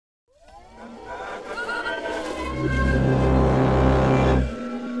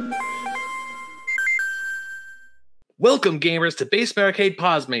Welcome, gamers, to Basement Arcade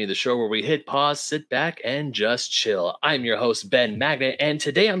Pause Menu, the show where we hit pause, sit back, and just chill. I'm your host, Ben Magnet, and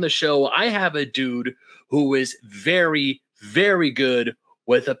today on the show, I have a dude who is very, very good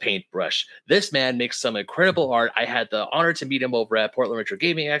with a paintbrush. This man makes some incredible art. I had the honor to meet him over at Portland Retro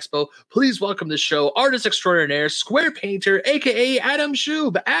Gaming Expo. Please welcome to the show, artist extraordinaire, square painter, aka Adam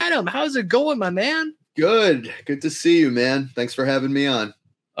Shub. Adam, how's it going, my man? Good to see you, man. Thanks for having me on.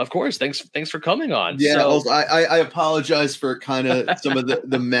 Of course. Thanks for coming on. Yeah, so, I apologize for kind of some of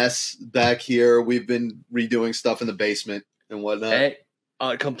the mess back here. We've been redoing stuff in the basement and whatnot. Hey,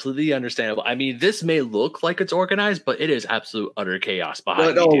 completely understandable. I mean, this may look like it's organized, but it is absolute utter chaos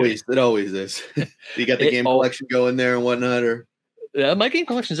behind me. It always is. You got the game collection going there and whatnot, or my game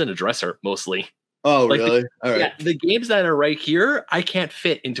collection is in a dresser mostly. Oh, like really? All right. Yeah, the games that are right here, I can't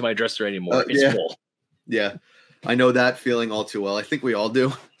fit into my dresser anymore. It's full. Yeah, I know that feeling all too well. I think we all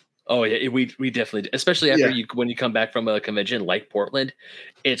do. Oh yeah, we definitely do. Especially after when you come back from a convention like Portland,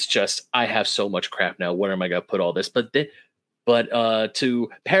 it's just I have so much crap now. Where am I going to put all this? But to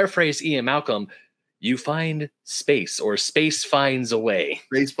paraphrase Ian Malcolm, you find space, or space finds a way.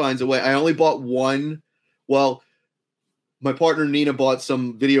 Space finds a way. I only bought one. Well, my partner Nina bought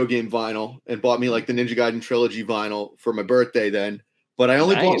some video game vinyl and bought me like the Ninja Gaiden Trilogy vinyl for my birthday then. But I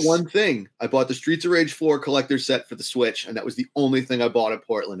only bought one thing. I bought the Streets of Rage 4 collector set for the Switch, and that was the only thing I bought at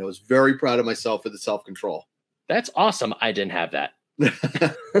Portland. I was very proud of myself for the self-control. That's awesome. I didn't have that.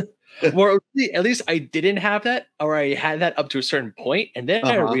 Or at least I didn't have that, or I had that up to a certain point, and then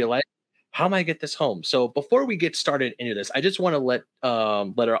I realized, how am I get this home? So before we get started into this, I just want to let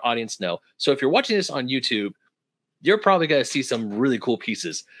our audience know. So if you're watching this on YouTube, you're probably going to see some really cool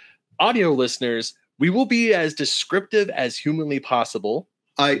pieces. Audio listeners, we will be as descriptive as humanly possible.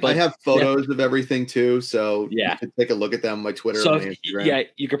 I have photos of everything too, so you can take a look at them on my Twitter. So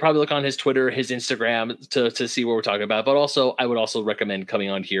you could probably look on his Twitter, his Instagram to see what we're talking about. But also, I would also recommend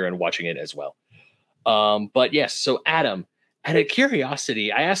coming on here and watching it as well. But yes, so Adam, out of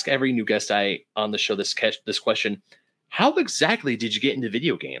curiosity, I ask every new guest on the show this question: how exactly did you get into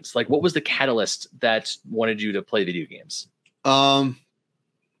video games? Like, what was the catalyst that wanted you to play video games? I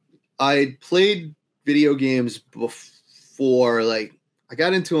played video games before, like I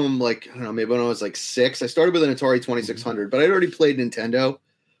got into them like, I don't know, maybe when I was like 6. I started with an Atari 2600, but I'd already played Nintendo.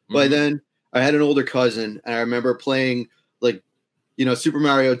 By then I had an older cousin, and I remember playing like, Super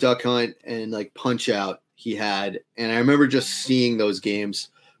Mario Duck Hunt and like Punch Out he had, and I remember just seeing those games.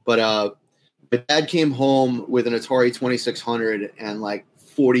 But my dad came home with an Atari 2600 and like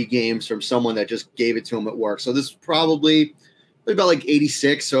 40 games from someone that just gave it to him at work. So this was probably about like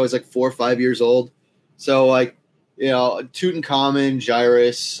 86, so I was like 4 or 5 years old. So like, Tutankhamun,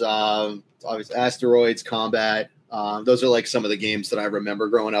 Gyrus, obviously Asteroids, Combat. Those are like some of the games that I remember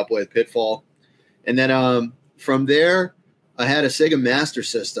growing up with, Pitfall. And then from there, I had a Sega Master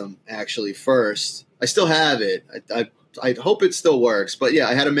System actually first. I still have it. I hope it still works. But yeah,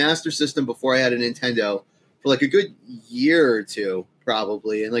 I had a Master System before I had a Nintendo for like a good year or two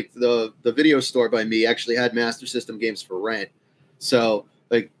probably. And like the video store by me actually had Master System games for rent. So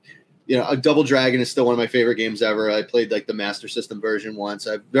like, a Double Dragon is still one of my favorite games ever. I played like the Master System version once.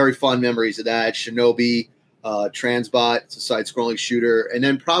 I have very fond memories of that. Shinobi, Transbot, it's a side-scrolling shooter. And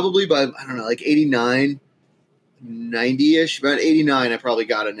then probably by, I don't know, like 89, 90-ish, about 89, I probably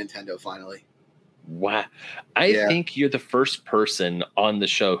got a Nintendo finally. Wow. I think you're the first person on the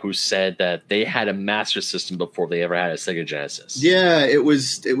show who said that they had a Master System before they ever had a Sega Genesis. Yeah, it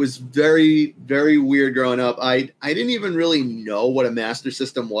was very, very weird growing up. I didn't even really know what a Master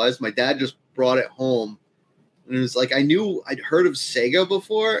System was. My dad just brought it home. And it was like, I'd heard of Sega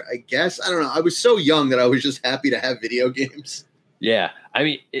before, I guess. I don't know. I was so young that I was just happy to have video games. Yeah. I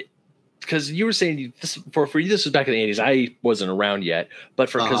mean, because you were saying this for you, this was back in the 80s. I wasn't around yet,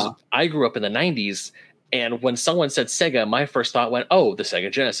 but because I grew up in the 90s, and when someone said Sega, my first thought went, "Oh, the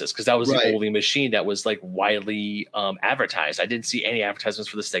Sega Genesis," because that was the only machine that was like widely advertised. I didn't see any advertisements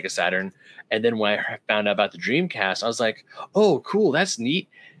for the Sega Saturn, and then when I found out about the Dreamcast, I was like, "Oh, cool, that's neat."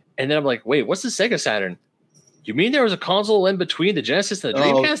 And then I'm like, "Wait, what's the Sega Saturn? You mean there was a console in between the Genesis and the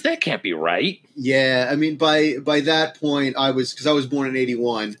Dreamcast? That can't be right." Yeah, I mean by that point, I was born in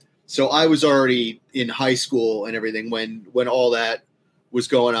 '81. So I was already in high school and everything when all that was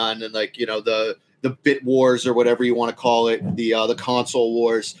going on, and like the bit wars or whatever you want to call it, the console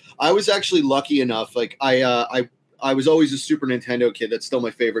wars. I was actually lucky enough. Like I was always a Super Nintendo kid. That's still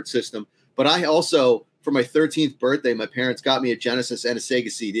my favorite system. But I also, for my 13th birthday, my parents got me a Genesis and a Sega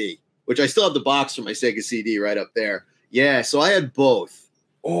CD, which I still have the box for my Sega CD right up there. Yeah, so I had both.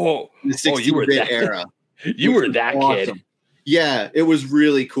 Oh, in the 16-bit era. You were that awesome kid. Yeah, it was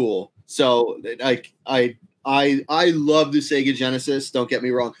really cool. So I I love the Sega Genesis. Don't get me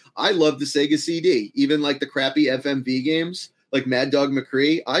wrong. I love the Sega CD. Even like the crappy FMV games, like Mad Dog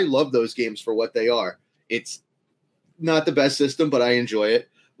McCree. I love those games for what they are. It's not the best system, but I enjoy it.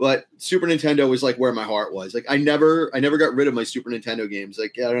 But Super Nintendo was like where my heart was. Like I never got rid of my Super Nintendo games.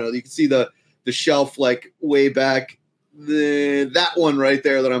 Like I don't know, you can see the shelf like way back. That one right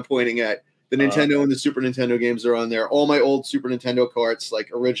there that I'm pointing at. The Nintendo and the Super Nintendo games are on there. All my old Super Nintendo carts,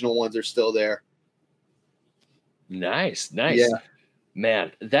 like original ones, are still there. Nice. Yeah.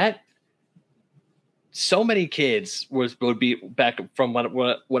 Man, that so many kids would be back from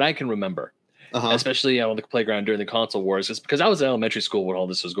what I can remember, especially on the playground during the console wars, just because I was in elementary school when all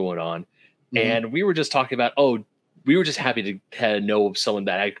this was going on, and we were just talking about, we were just happy to know someone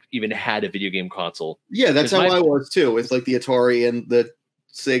that even had a video game console. Yeah, that's how I was too, with like the Atari and the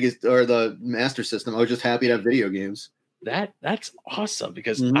Sega or the Master System. I was just happy to have video games. That's awesome,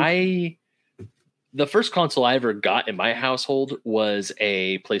 because the first console I ever got in my household was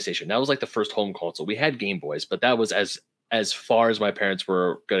a PlayStation. That was like the first home console. We had Game Boys, but that was as far as my parents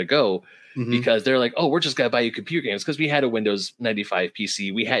were going to go, because they're like, we're just going to buy you computer games, because we had a Windows 95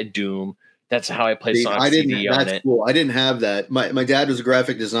 PC. We had Doom. That's how I played Sonic CD on it. Cool. I didn't have that. My dad was a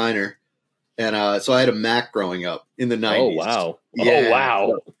graphic designer, and so I had a Mac growing up in the 90s. Oh, wow. Yeah. Oh,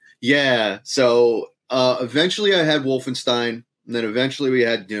 wow. So eventually I had Wolfenstein. And then eventually we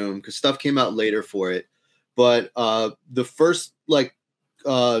had Doom, because stuff came out later for it. But the first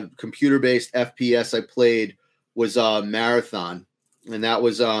computer-based FPS I played was Marathon, and that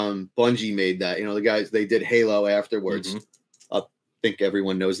was Bungie made that. You know, the guys, they did Halo afterwards. I think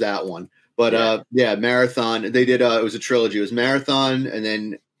everyone knows that one. But Marathon. They did. It was a trilogy. It was Marathon, and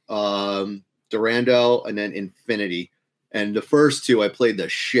then Durandal, and then Infinity. And the first two I played the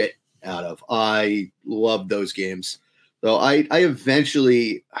shit out of. I loved those games. So I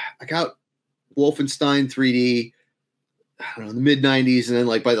eventually got Wolfenstein 3D, I don't know, in the mid 90s, and then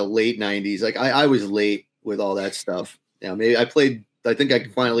like by the late 90s, like I was late with all that stuff. Yeah, maybe I think I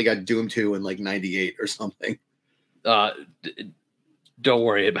finally got Doom 2 in like 98 or something. Don't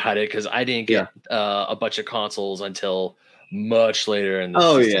worry about it, because I didn't get a bunch of consoles until much later in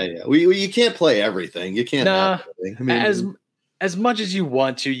the system. Yeah. You can't play everything. You can't have everything. I mean, as much as you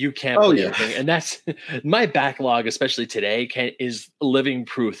want to, you can't play everything. And that's my backlog, especially today, is living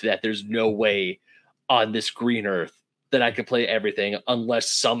proof that there's no way on this green earth that I can play everything, unless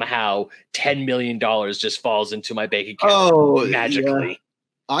somehow $10 million just falls into my bank account magically. Yeah.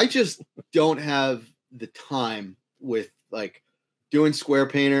 I just don't have the time with like doing Square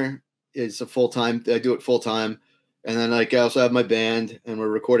Painter is a full-time. I do it full-time. And then like I also have my band, and we're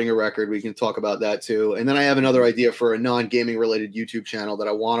recording a record. We can talk about that too. And then I have another idea for a non-gaming related YouTube channel that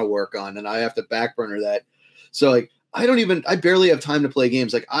I want to work on, and I have to backburner that. So like I barely have time to play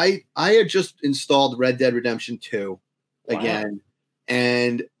games. Like I had just installed Red Dead Redemption 2 again,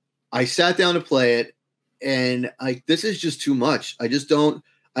 and I sat down to play it, and like this is just too much. I don't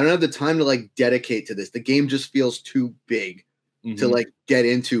have the time to like dedicate to this. The game just feels too big to like get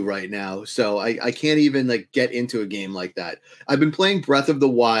into right now. So I can't even like get into a game like that. I've been playing Breath of the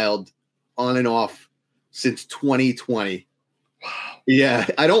Wild on and off since 2020. Wow. Yeah.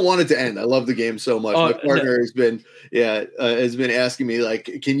 I don't want it to end. I love the game so much. My partner has been asking me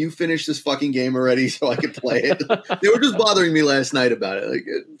like, can you finish this fucking game already so I can play it? They were just bothering me last night about it. Like,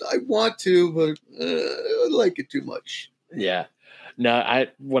 I want to, but I like it too much. Yeah. No,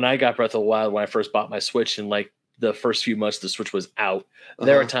 when I got Breath of the Wild, when I first bought my Switch, and like the first few months the Switch was out,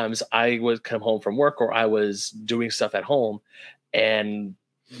 there were times I would come home from work or I was doing stuff at home, and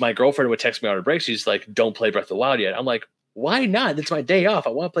my girlfriend would text me on a break. She's like, don't play Breath of the Wild yet. I'm like, why not? It's my day off. I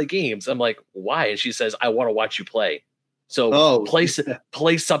want to play games. I'm like, why? And she says, I want to watch you play. So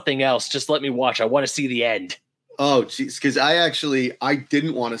play something else. Just let me watch. I want to see the end. Oh, geez. Because I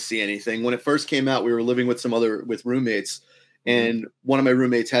didn't want to see anything. When it first came out, we were living with with roommates. And one of my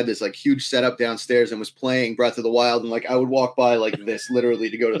roommates had this like huge setup downstairs and was playing Breath of the Wild. And like, I would walk by like this literally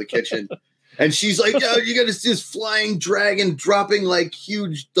to go to the kitchen. And she's like, yo, you got this flying dragon dropping like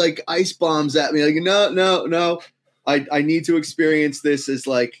huge like ice bombs at me. Like, no. I need to experience this as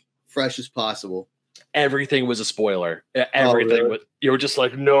like fresh as possible. Everything was a spoiler. Everything was, you were just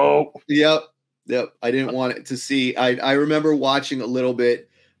like, no. Yep. I didn't want it to see. I remember watching a little bit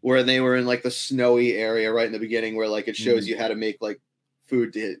where they were in like the snowy area right in the beginning, where like it shows you how to make like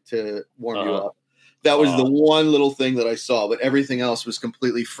food to warm you up. That was the one little thing that I saw, but everything else was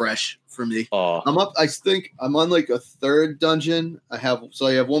completely fresh for me. I think I'm on like a third dungeon. I have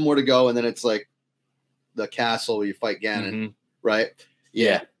one more to go, and then it's like the castle where you fight Ganon, right?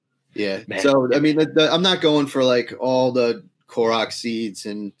 Yeah. Man. So I mean, I'm not going for like all the Korok seeds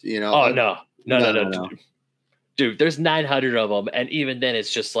and No. dude, there's 900 of them, and even then,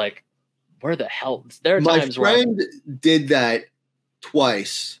 it's just like, where the hell? There are My times where friend did that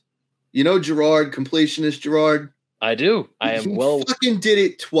twice. You know Gerard, completionist Gerard? I do. I am he well. fucking did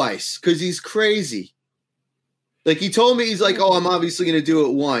it twice because he's crazy. Like he told me, he's like, "Oh, I'm obviously gonna do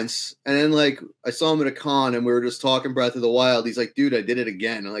it once," and then like I saw him at a con and we were just talking Breath of the Wild. He's like, "Dude, I did it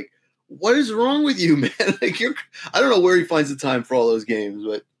again." I'm like, "What is wrong with you, man?" Like I don't know where he finds the time for all those games,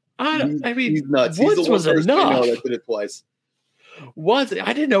 but I mean, he's nuts. once He's the was one person I know enough. that did it twice. Once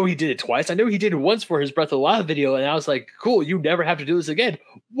I didn't know he did it twice. I knew he did it once for his Breath of the Wild video, and I was like, "Cool, you never have to do this again."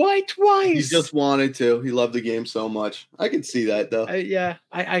 Why twice? He just wanted to. He loved the game so much. I can see that though.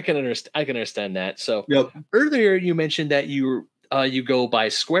 I can understand. I can understand that. So Yep. earlier you mentioned that you go by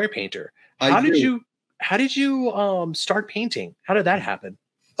Square Painter. How did you start painting? How did that happen?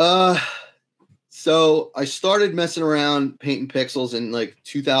 So I started messing around painting pixels in like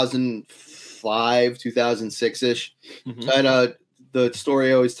 2005, 2006 ish. Mm-hmm. I had the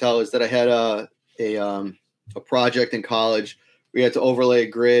story I always tell is that I had a project in college. We had to overlay a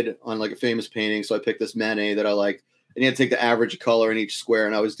grid on like a famous painting. So I picked this Manet that I liked, and you had to take the average color in each square.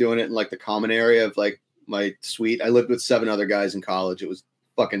 And I was doing it in like the common area of like my suite. I lived with 7 other guys in college. It was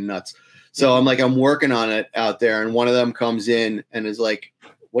fucking nuts. So I'm working on it out there, and one of them comes in and is like,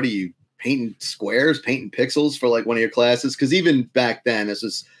 "What are you painting squares, painting pixels for like one of your classes?" Because even back then, this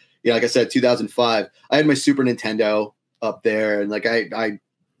was, like I said, 2005. I had my Super Nintendo up there, and like I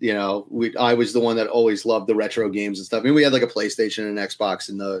was the one that always loved the retro games and stuff. I mean, we had like a PlayStation and an Xbox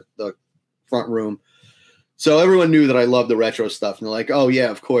in the front room. So everyone knew that I loved the retro stuff. And they're like, "Oh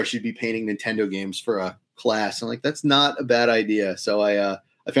yeah, of course you'd be painting Nintendo games for a class." I'm like, "That's not a bad idea." So I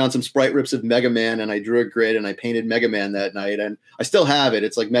found some sprite rips of Mega Man, and I drew a grid, and I painted Mega Man that night. And I still have it.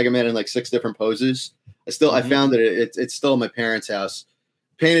 It's like Mega Man in like 6 different poses. I found that it's still in my parents' house.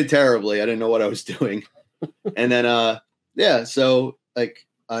 Painted terribly. I didn't know what I was doing. And then so like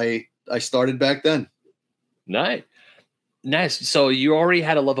I started back then. Nice. So you already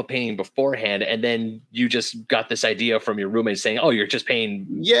had a love of painting beforehand, and then you just got this idea from your roommate saying, "Oh, you're just painting."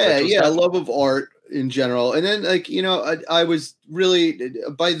 Yeah, a love of art in general. And then like, I was really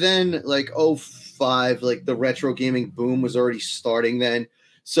by then like 05, like the retro gaming boom was already starting then.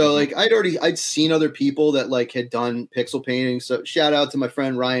 So like I'd seen other people that like had done pixel painting. So shout out to my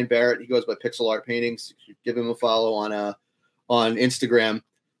friend Ryan Barrett. He goes by Pixel Art Paintings. Give him a follow on Instagram.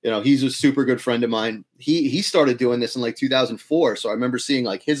 He's a super good friend of mine. He started doing this in like 2004. So I remember seeing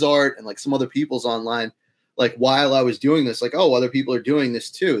like his art and like some other people's online, like while I was doing this, like, oh, other people are doing this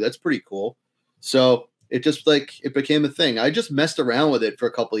too. That's pretty cool. So it just like, it became a thing. I just messed around with it for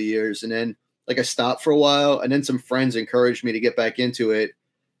a couple of years, and then like I stopped for a while, and then some friends encouraged me to get back into it.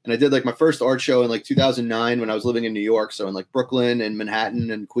 And I did like my first art show in like 2009 when I was living in New York. So in like Brooklyn and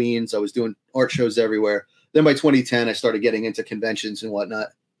Manhattan and Queens, I was doing art shows everywhere. Then by 2010, I started getting into conventions and whatnot.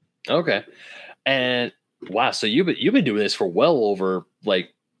 Okay. And wow, so you've been doing this for well over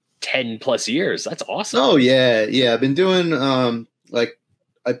like 10 plus years. That's awesome. Oh yeah. I've been doing like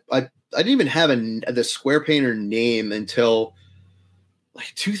I didn't even have the Square Painter name until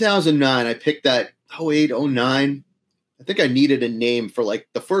like 2009. I picked that 08, 09. I think I needed a name for like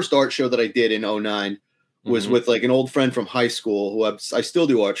the first art show that I did in 09 was with like an old friend from high school who I still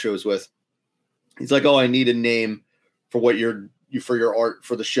do art shows with. He's like, "Oh, I need a name for what for your art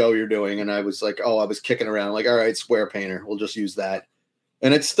for the show you're doing." And I was like, "Oh," I was kicking around like, "All right, Square Painter. We'll just use that."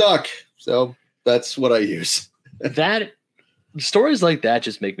 And it stuck. So that's what I use. That stories like that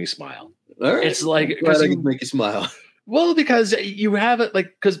just make me smile. All right. It's like, because you make you smile. Well, because you have it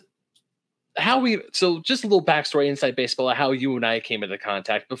like, because so just a little backstory inside baseball, how you and I came into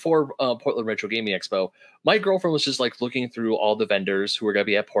contact before Portland Retro Gaming Expo. My girlfriend was just like looking through all the vendors who were going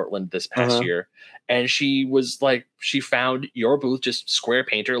to be at Portland this past year. And she was like, she found your booth, just Square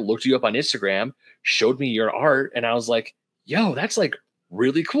Painter, looked you up on Instagram, showed me your art. And I was like, "Yo, that's like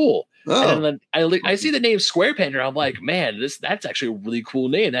really cool." Oh. And then I see the name Square Painter. I'm like, man, that's actually a really cool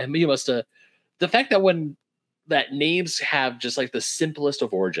name. That you must have, the fact that names have just like the simplest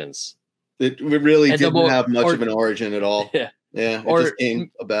of origins. It really didn't have much of an origin at all. Yeah. It just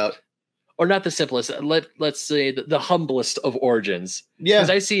came about. Or not the simplest. Let's say the humblest of origins. Yeah. Because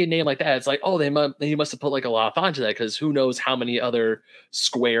I see a name like that, it's like, oh, he must have put like a lot of thought into that, because who knows how many other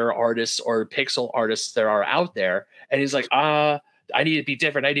Square artists or pixel artists there are out there. And he's like, I need to be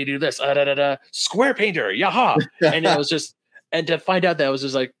different. I need to do this. Square Painter, yaha. And it was just, and to find out that, I was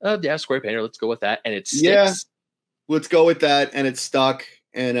just like, oh yeah, Square Painter, let's go with that. And it sticks. Yeah, let's go with that. And it stuck.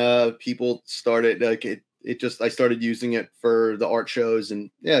 And people started like it just, I started using it for the art shows, and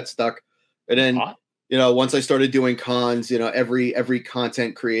yeah, it stuck. And then once I started doing cons, every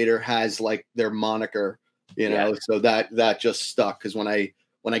content creator has like their moniker. you know, so that just stuck. Because when I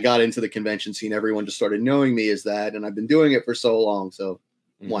got into the convention scene, everyone just started knowing me as that, and I've been doing it for so long. So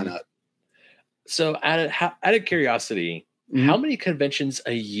why not? So out of curiosity, how many conventions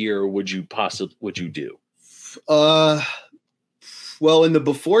a year would you do? Well, in the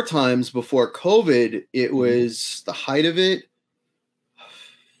before times, before COVID, it was the height of it.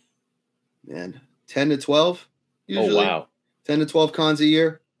 Man, 10 to 12 usually. Oh, wow. 10 to 12 cons a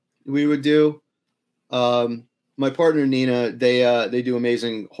year we would do. My partner, Nina, they do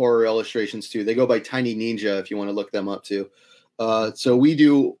amazing horror illustrations too. They go by Tiny Ninja if you want to look them up too. So we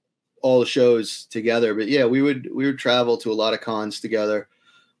do all the shows together, but yeah, we would travel to a lot of cons together.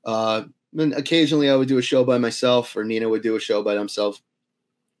 And occasionally I would do a show by myself, or Nina would do a show by themselves.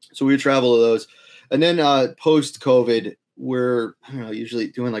 So we would travel to those. And then post COVID, we're usually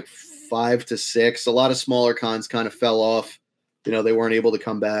doing like 5 to 6. A lot of smaller cons kind of fell off. They weren't able to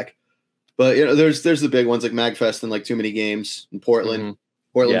come back. But there's the big ones like MagFest and like Too Many Games in Portland. Mm-hmm.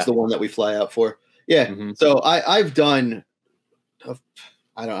 Portland's the one that we fly out for. Yeah. Mm-hmm. So I've done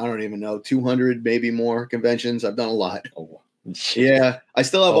I don't even know, 200 maybe more conventions. I've done a lot. Oh. Yeah, I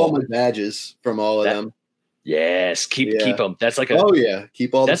still have all my badges from all of them. Yes, keep them. That's like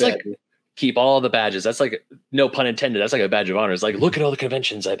keep all the badges. Like, keep all the badges. That's like, no pun intended. That's like a badge of honor. It's like, look at all the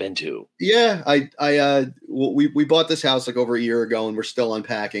conventions I've been to. Yeah, we bought this house like over a year ago, and we're still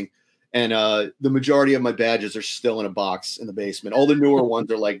unpacking. And the majority of my badges are still in a box in the basement. All the newer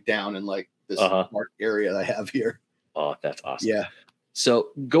ones are like down in like this art area that I have here. Oh, that's awesome. Yeah. So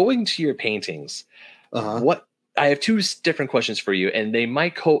going to your paintings, what I have 2 different questions for you, and they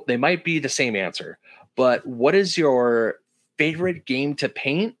might be the same answer. But what is your favorite game to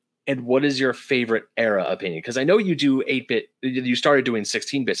paint, and what is your favorite era of painting? Because I know you do 8-bit. You started doing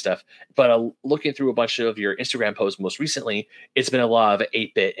 16-bit stuff, but looking through a bunch of your Instagram posts most recently, it's been a lot of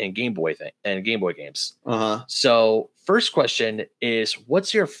 8-bit and Game Boy games. So first question is,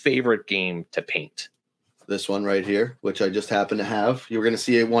 what's your favorite game to paint? This one right here, which I just happen to have. You're going to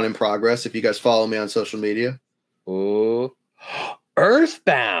see one in progress if you guys follow me on social media. Oh,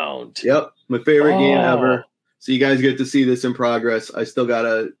 Earthbound. Yep, my favorite game ever. So you guys get to see this in progress. I still got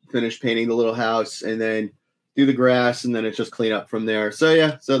to finish painting the little house and then do the grass, and then it's just clean up from there. So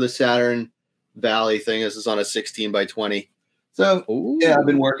yeah, so the Saturn Valley thing, this is on a 16 by 20. So yeah, I've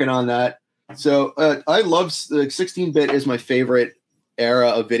been working on that. So I love 16-bit is my favorite era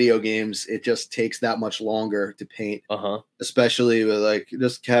of video games. It just takes that much longer to paint, especially with like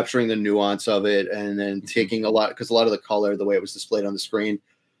just capturing the nuance of it, and then taking a lot, because a lot of the color, the way it was displayed on the screen,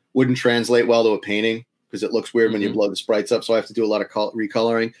 wouldn't translate well to a painting because it looks weird when you blow the sprites up. So I have to do a lot of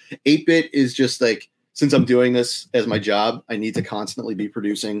recoloring. 8-bit is just like, since I'm doing this as my job, I need to constantly be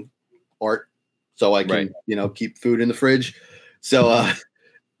producing art so I can keep food in the fridge. So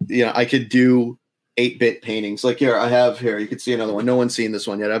I could do 8-bit paintings. Like here, I have here, you can see another one. No one's seen this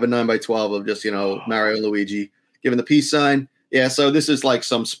one yet. I have a 9x12 of just, Mario and Luigi giving the peace sign. Yeah, so this is like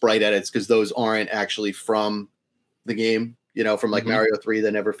some sprite edits because those aren't actually from the game, from like Mario 3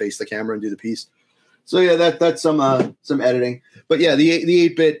 that never face the camera and do the piece. So yeah, that's some editing. But yeah, the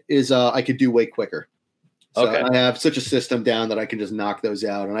 8-bit is I could do way quicker. So I have such a system down that I can just knock those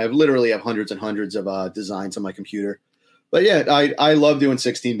out. And I literally have hundreds and hundreds of designs on my computer. But yeah, I love doing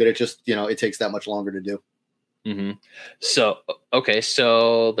 16-bit. It just, it takes that much longer to do. Mm-hmm. So,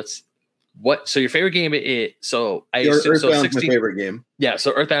 so so your favorite game is, so I assume, Earthbound's my favorite game. Yeah.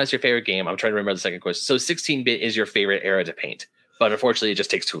 So Earthbound is your favorite game. I'm trying to remember the second question. So 16-bit is your favorite era to paint, but unfortunately it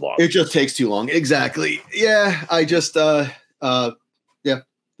just takes too long. It just takes too long. Exactly. Yeah. I just,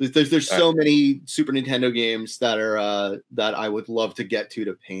 There's so many Super Nintendo games that are that I would love to get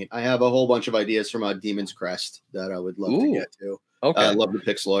to paint. I have a whole bunch of ideas from Demon's Crest that I would love to get to. Okay. I love the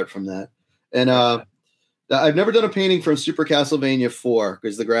pixel art from that. And I've never done a painting from Super Castlevania 4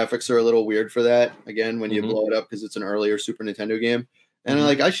 because the graphics are a little weird for that. Again, when you blow it up because it's an earlier Super Nintendo game. And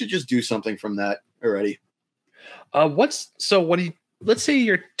I should just do something from that already. Let's say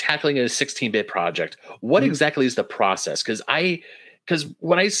you're tackling a 16-bit project. What exactly is the process? Because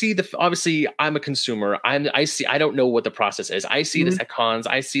when I see obviously I'm a consumer. I don't know what the process is. I see this at cons.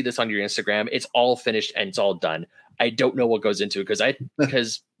 I see this on your Instagram. It's all finished and it's all done. I don't know what goes into it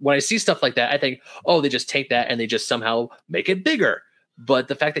because when I see stuff like that, I think, they just take that and they just somehow make it bigger. But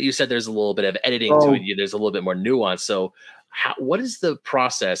the fact that you said there's a little bit of editing to it, there's a little bit more nuance. So what is the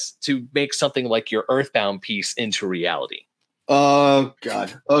process to make something like your Earthbound piece into reality? Oh,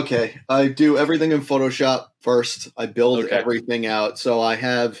 God. Okay. I do everything in Photoshop first. I build everything out. So I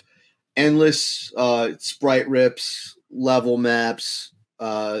have endless sprite rips, level maps,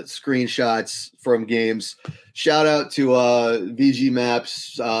 screenshots from games. Shout out to VG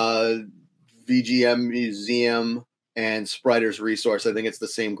Maps, VGM Museum and Spriters Resource. I think it's the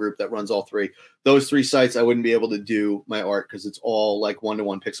same group that runs all three. Those three sites, I wouldn't be able to do my art because it's all like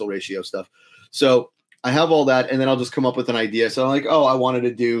 1-to-1 pixel ratio stuff. So I have all that, and then I'll just come up with an idea. So I'm like, oh, I wanted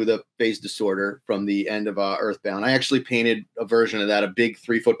to do the phase disorder from the end of Earthbound. I actually painted a version of that, a big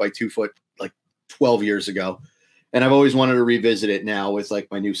 3 foot by 2 foot, like 12 years ago. And I've always wanted to revisit it now with like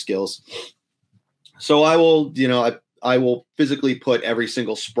my new skills. So I will, I will physically put every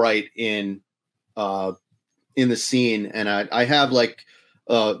single sprite in the scene. And I have like,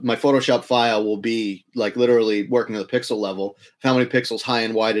 my Photoshop file will be like literally working at the pixel level, how many pixels high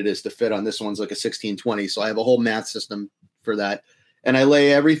and wide it is to fit on. This one's like a 1620. So I have a whole math system for that. And I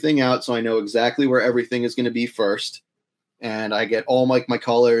lay everything out so I know exactly where everything is going to be first. And I get all my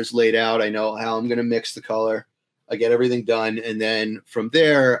colors laid out. I know how I'm going to mix the color. I get everything done. And then from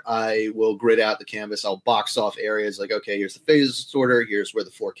there, I will grid out the canvas. I'll box off areas like, okay, here's the phase order. Here's where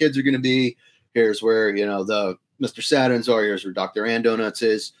the 4 kids are going to be. Here's where, the Mr. Saturns are. Here's where Dr. Andonuts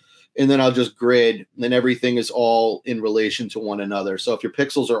is. And then I'll just grid. And then everything is all in relation to one another. So if your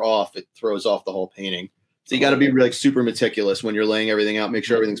pixels are off, it throws off the whole painting. So you got to be like super meticulous when you're laying everything out. Make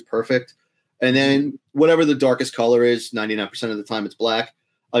sure everything's perfect. And then whatever the darkest color is, 99% of the time it's black.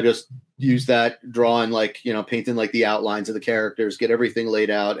 I'll just use that, drawing painting like the outlines of the characters, get everything laid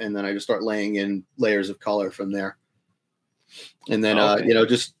out, and then I just start laying in layers of color from there. And then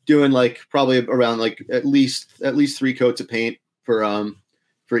just doing like probably around like at least 3 coats of paint for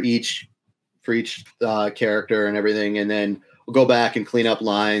each character and everything, and then we'll go back and clean up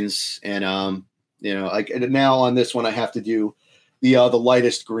lines. And now on this one I have to do the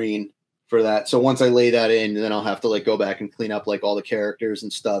lightest green for that. So once I lay that in, then I'll have to like go back and clean up like all the characters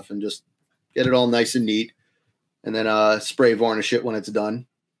and stuff and just get it all nice and neat, and then spray varnish it when it's done.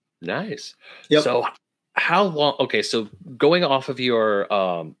 Nice. Yep. So how long? Okay, so going off of your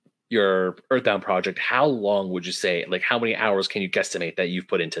Earthbound project, how long would you say? Like, how many hours can you guestimate that you've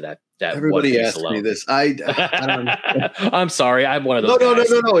put into that? Everybody asks me this. I don't know. I'm sorry. I'm one of those.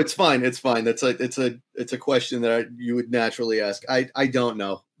 No. It's fine. It's fine. It's a question that you would naturally ask. I don't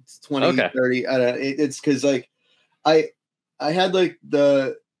know. It's 20, 30. I don't. It's because like I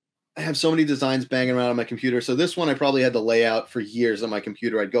have so many designs banging around on my computer. So this one I probably had to lay out for years on my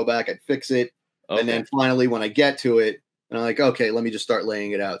computer. I'd go back, I'd fix it, and then finally when I get to it, and I'm like, okay, let me just start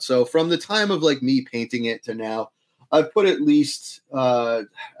laying it out. So from the time of like me painting it to now, I've put at least 2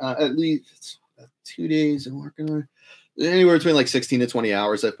 days and working on it. Anywhere between like 16 to 20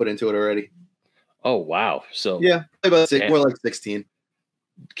 hours I've put into it already. Oh wow! So yeah, about more like 16.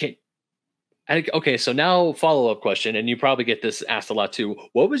 Okay, so now follow-up question, and you probably get this asked a lot too.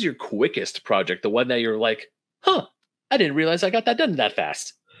 What was your quickest project? The one that you're like, I didn't realize I got that done that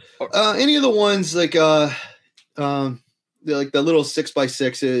fast. Any of the ones like the little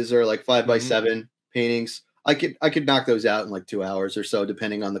 6x6s or like 5x7 paintings. I could knock those out in like 2 hours or so,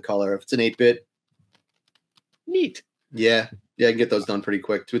 depending on the color. If it's an 8-bit, neat. Yeah, I can get those done pretty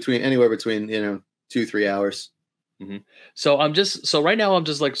quick. Anywhere between 2-3 hours. Mm-hmm. So right now I'm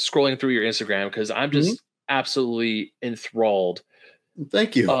just like scrolling through your Instagram because I'm just absolutely enthralled.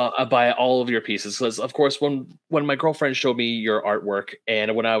 Thank you. By all of your pieces, because of course when my girlfriend showed me your artwork,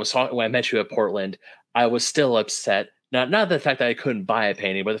 and when I met you at Portland, I was still upset. Not the fact that I couldn't buy a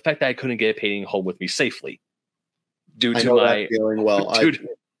painting, but the fact that I couldn't get a painting home with me safely. That feeling well.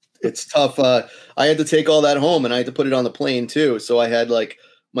 It's tough. I had to take all that home, and I had to put it on the plane too. So I had like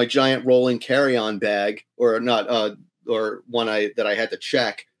my giant rolling carry-on bag, or not, or one that I had to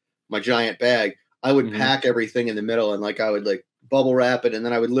check, my giant bag. I would pack everything in the middle, and like I would like bubble wrap it, and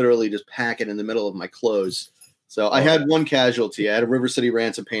then I would literally just pack it in the middle of my clothes. So I had one casualty. I had a River City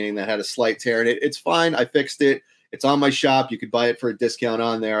Ransom painting that had a slight tear in it. It's fine. I fixed it. It's on my shop. You could buy it for a discount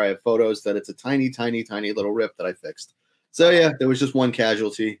on there. I have photos that it's a tiny, tiny, tiny little rip that I fixed. So yeah, there was just one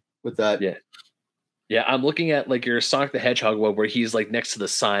casualty with that. Yeah, I'm looking at like your Sonic the Hedgehog one where he's like next to the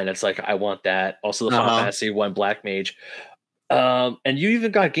sign. It's like, I want that. Also the Final Fantasy 1 Black Mage. And you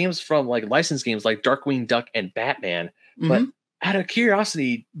even got games from like licensed games like Darkwing Duck and Batman. But out of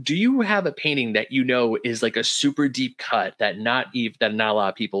curiosity, do you have a painting that is like a super deep cut that not a lot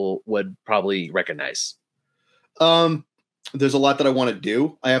of people would probably recognize? There's a lot that I want to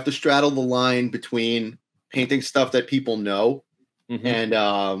do. I have to straddle the line between painting stuff that people know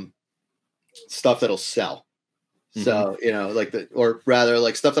and stuff that'll sell. So, or rather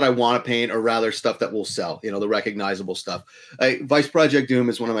like stuff that I want to paint, or rather stuff that will sell, the recognizable stuff. Vice Project Doom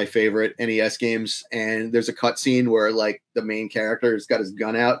is one of my favorite NES games. And there's a cutscene where like the main character has got his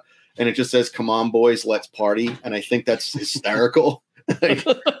gun out and it just says, "Come on, boys, let's party." And I think that's hysterical. I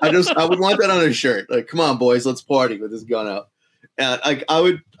would want that on a shirt. Like, "Come on, boys, let's party," with his gun out.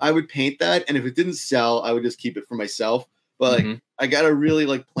 I would paint that, and if it didn't sell, I would just keep it for myself. But like, I gotta really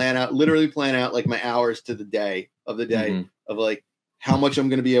like literally plan out like my hours to the day of like how much I'm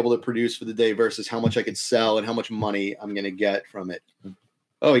gonna be able to produce for the day versus how much I could sell and how much money I'm gonna get from it.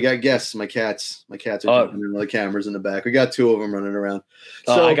 Oh, we got guests. My cats are jumping in the cameras in the back. We got 2 of them running around.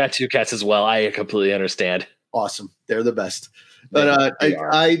 So I got 2 cats as well. I completely understand. Awesome. They're the best. But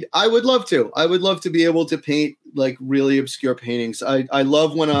I would love to. I would love to be able to paint like really obscure paintings. I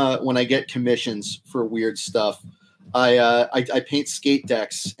love when I get commissions for weird stuff. I paint skate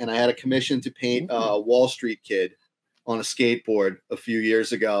decks, and I had a commission to paint a Wall Street Kid on a skateboard a few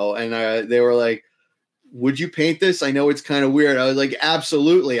years ago, and they were like, would you paint this? I know it's kind of weird. I was like,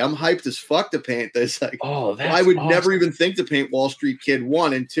 absolutely. I'm hyped as fuck to paint this. Like, I would never even think to paint Wall Street Kid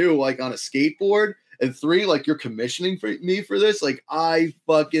 1 and 2 like on a skateboard, and 3 like you're commissioning me for this. Like, I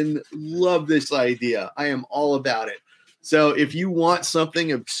fucking love this idea. I am all about it. So if you want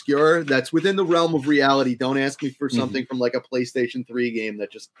something obscure that's within the realm of reality, don't ask me for something from like a PlayStation 3 game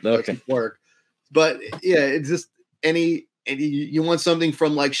that just doesn't work. But yeah, it's just you want something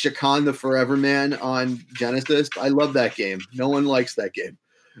from like Shakan the Forever Man on Genesis. I love that game. No one likes that game.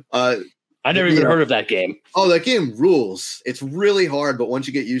 I never even heard of that game. Oh, that game rules. It's really hard, but once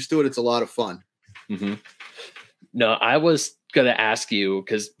you get used to it, it's a lot of fun. No, I was going to ask you,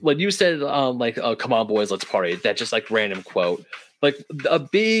 because when you said come on boys, let's party, that just like random quote. Like a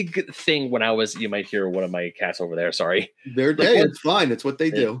big thing when I was, you might hear one of my cats over there. Sorry. It's fine. It's what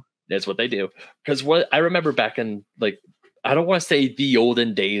they do. That's what they do. Because what I remember back in like, I don't want to say the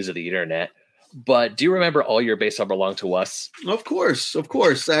olden days of the internet, but do you remember All Your Base belonged to us? Of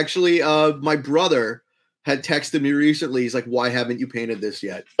course. Actually, my brother had texted me recently. He's like, "Why haven't you painted this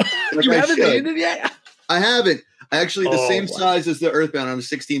yet?" Like, you haven't painted it yet? I haven't. Actually, the same size as the Earthbound on a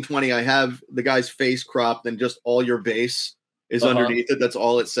 1620. I have the guy's face cropped, and just All Your Base is underneath it. That's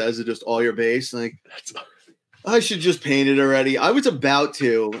all it says. It's just All Your Base. Like, I should just paint it already. I was about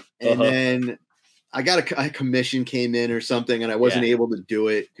to, and then I got a commission came in or something, and I wasn't able to do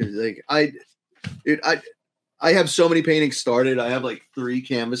it because like I have so many paintings started. I have like 3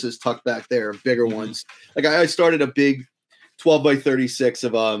 canvases tucked back there, bigger ones. Like I started a big 12 by 36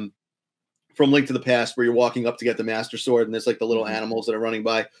 of from Link to the Past, where you're walking up to get the Master Sword, and there's like the little animals that are running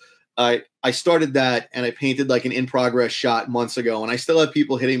by. I started that, and I painted like an in progress shot months ago, and I still have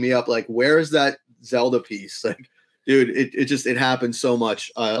people hitting me up like, "Where is that Zelda piece?" Like, dude, it happens so much.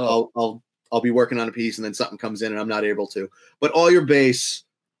 I'll be working on a piece and then something comes in and I'm not able to. But All Your Base,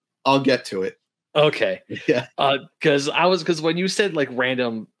 I'll get to it. Okay. Yeah. Because when you said like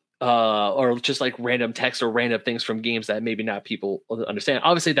random or just like random text or random things from games that maybe not people understand.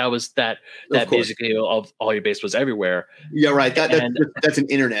 Obviously, that was that basically of All Your Base was everywhere. Yeah, right. That's an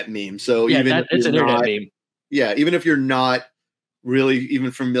internet meme. So it's an internet meme. Yeah, even if you're not really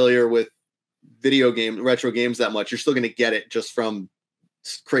even familiar with retro games that much, you're still going to get it just from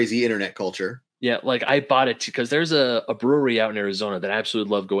crazy internet culture. Yeah, like I bought it because there's a brewery out in Arizona that I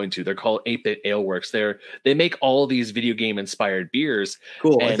absolutely love going to. They're called 8-Bit Ale Works. They make all these video game inspired beers.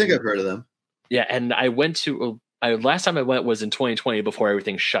 Cool. I think I've heard of them. Yeah, and I went to last time I went was in 2020 before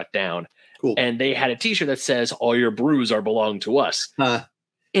everything shut down. Cool. And they had a T-shirt that says "All your brews belong to us."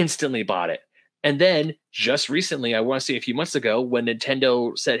 Instantly bought it. And then just recently, I want to say a few months ago, when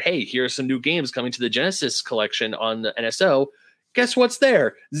Nintendo said, "Hey, here are some new games coming to the Genesis collection on the NSO." Guess what's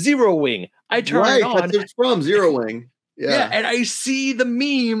there? Zero Wing. I turn it on. It's from Zero Wing. Yeah, and I see the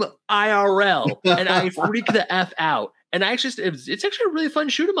meme IRL, and I freak the F out. And it's actually a really fun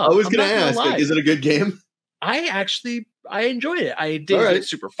shoot 'em up. I was going to ask, is it a good game? I enjoyed it. I didn't get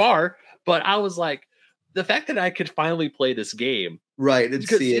super far, but I was like, the fact that I could finally play this game. Right.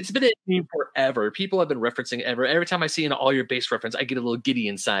 It's been a meme forever. People have been referencing every time I see an All Your Base reference, I get a little giddy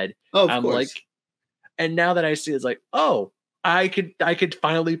inside. Oh, of course. Like, and now that I see it's like, oh, I could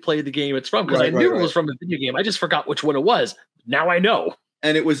finally play the game it's from, because I knew it was from a video game. I just forgot which one it was. Now I know.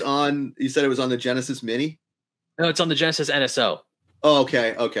 And it was on, you said it was on the Genesis Mini? No, it's on the Genesis NSO. Oh,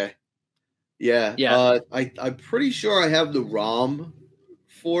 okay. Yeah. I'm pretty sure I have the ROM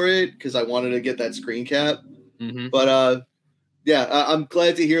for it because I wanted to get that screen cap. Mm-hmm. But I'm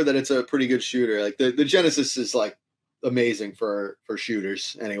glad to hear that it's a pretty good shooter. Like the Genesis is like amazing for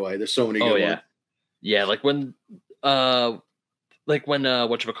shooters anyway. There's so many good ones. Yeah, like when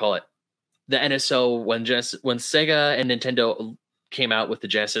whatchamacallit, the NSO, when Sega and Nintendo came out with the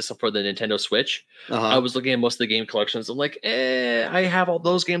Genesis for the Nintendo Switch, I was looking at most of the game collections. I'm like, I have all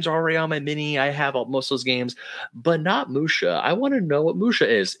those games already on my Mini. I have most of those games, but not Musha. I want to know what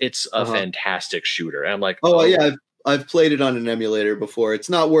Musha is. It's a fantastic shooter. And I'm like, yeah, I've played it on an emulator before. It's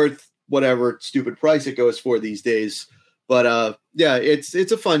not worth whatever stupid price it goes for these days, But yeah, it's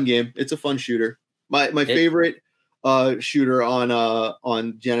a fun game. It's a fun shooter. My favorite shooter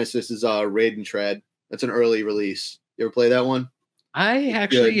on Genesis is Raiden Trad. That's an early release. You ever play that one? I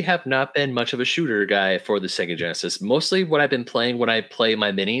actually have not been much of a shooter guy for the Sega Genesis. Mostly what I've been playing when I play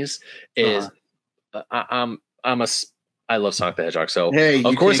my minis is I love Sonic the Hedgehog. So hey,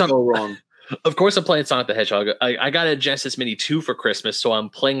 of course can't go wrong. Of course I'm playing Sonic the Hedgehog. I got a Genesis Mini 2 for Christmas, so I'm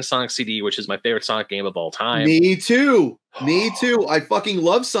playing Sonic CD, which is my favorite Sonic game of all time. Me too. Me too. I fucking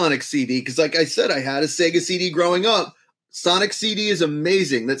love Sonic CD because, like I said, I had a Sega CD growing up. Sonic CD is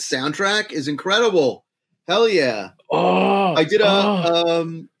amazing. That soundtrack is incredible. Hell yeah. Oh, I did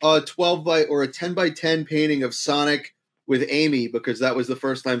a 12 by or a 10 by 10 painting of Sonic with Amy because that was the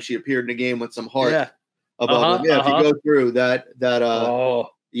first time she appeared in a game with some heart above it. Yeah, if you go through that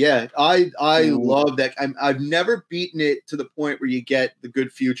yeah, I love that. I've never beaten it to the point where you get the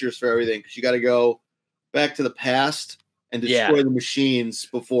good futures for everything because you got to go back to the past and destroy the machines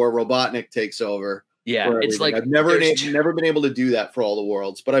before Robotnik takes over. Yeah, it's like I've never been able to do that for all the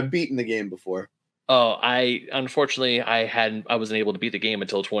worlds, but I've beaten the game before. Oh, unfortunately I wasn't able to beat the game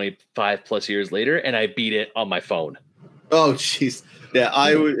until 25 plus years later, and I beat it on my phone. Oh, jeez. Yeah,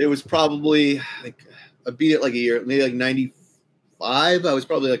 it was probably like I beat it like a year, maybe like 95. I was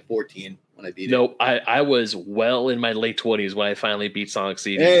probably like 14 when I beat it. No, I was well in my late 20s when I finally beat Sonic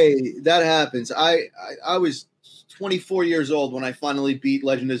CD. Hey, that happens. I was 24 years old when I finally beat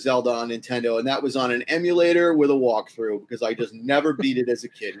Legend of Zelda on Nintendo, and that was on an emulator with a walkthrough because I just never beat it as a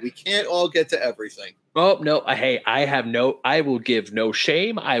kid. We can't all get to everything. Oh no! Hey, I will give no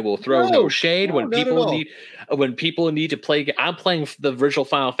shame. I will throw no shade when people need to play. I'm playing the original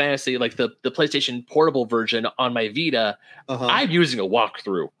Final Fantasy, like the PlayStation Portable version on my Vita. I'm using a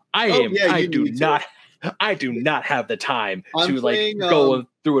walkthrough. I do not have the time to go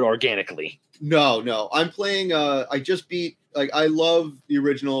through it organically. No. I'm playing. I just beat. Like I love the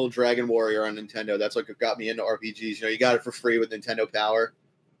original Dragon Warrior on Nintendo. That's what got me into RPGs. You know, you got it for free with Nintendo Power.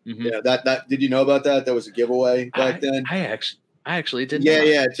 Mm-hmm. Yeah, that did you know about that? That was a giveaway back then. I actually didn't.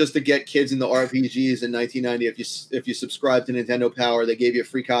 Yeah, just to get kids into RPGs in 1990. If you subscribe to Nintendo Power, they gave you a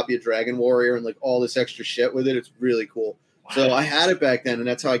free copy of Dragon Warrior and like all this extra shit with it. It's really cool. Wow. So I had it back then, and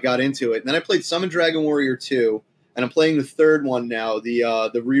that's how I got into it. And then I played Summon Dragon Warrior 2. And I'm playing the third one now,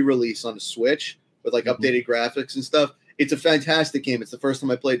 the re-release on the Switch with like updated graphics and stuff. It's a fantastic game. It's the first time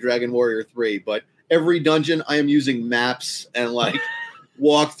I played Dragon Warrior 3, but every dungeon I am using maps and like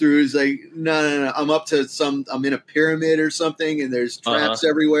walkthroughs. Like, no. I'm in a pyramid or something and there's traps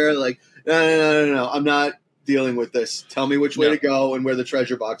everywhere. Like, no. I'm not dealing with this. Tell me which way to go and where the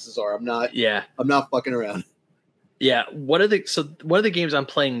treasure boxes are. I'm not fucking around. Yeah, one of the games I'm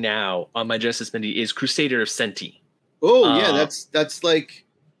playing now on my Genesis Mini is Crusader of Senti. Oh yeah, that's like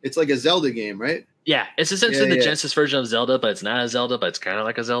it's like a Zelda game, right? Yeah, it's essentially the Genesis version of Zelda, but it's not a Zelda, but it's kind of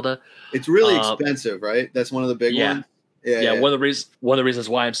like a Zelda. It's really expensive, right? That's one of the big ones. Yeah. One of the reasons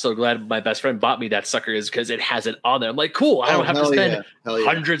why I'm so glad my best friend bought me that sucker is because it has it on there. I'm like, cool, I don't have to spend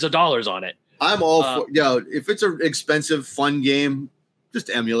hundreds of dollars on it. I'm all for if it's an expensive, fun game, just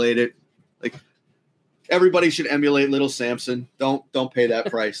emulate it. Like everybody should emulate Little Samson. Don't pay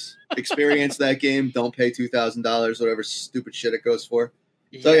that price. Experience that game. Don't pay $2,000, whatever stupid shit it goes for.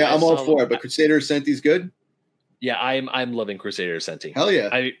 So yeah, I'm all for it. But Crusader of Senti's good. Yeah, I'm loving Crusader of Senti. Hell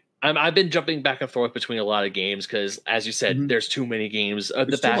yeah. I've been jumping back and forth between a lot of games because, as you said, there's too many games.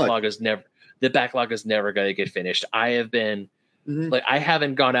 The backlog is never going to get finished. I have been I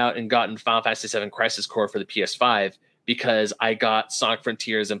haven't gone out and gotten Final Fantasy VII Crisis Core for the PS5 because I got Sonic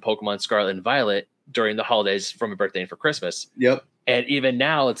Frontiers and Pokemon Scarlet and Violet during the holidays for my birthday and for Christmas. Yep. And even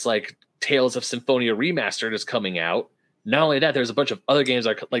now, it's like Tales of Symphonia Remastered is coming out. Not only that, there's a bunch of other games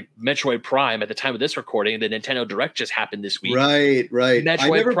like Metroid Prime at the time of this recording. The Nintendo Direct just happened this week. Right.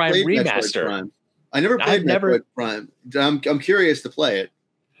 Metroid Prime Remaster. I never played Metroid Prime. I'm curious to play it.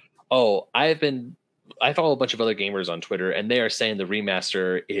 Oh, I follow a bunch of other gamers on Twitter, and they are saying the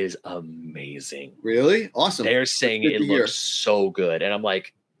remaster is amazing. Really? Awesome. They're saying it looks so good, and I'm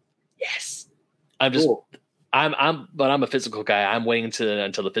like, yes. I'm a physical guy. I'm waiting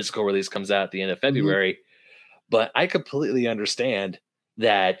until the physical release comes out at the end of February. But I completely understand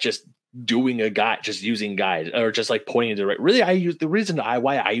that just doing a guide, just using guide, or just like pointing to the reason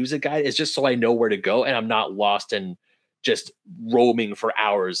why I use a guide is just so I know where to go and I'm not lost and just roaming for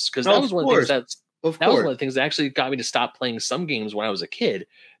hours. Because that was one of the things that actually got me to stop playing some games when I was a kid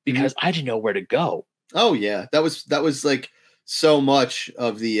because I didn't know where to go. Oh yeah, that was like so much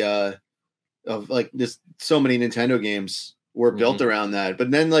of the of like this. So many Nintendo games were built around that.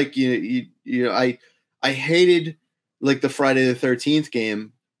 But then like I hated like the Friday the 13th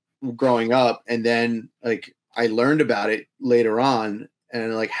game growing up, and then like I learned about it later on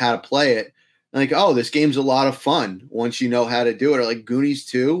and like how to play it. And like, oh, this game's a lot of fun once you know how to do it. Or like Goonies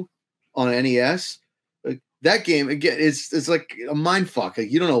 2 on NES. Like, that game again, it's like a mind fuck.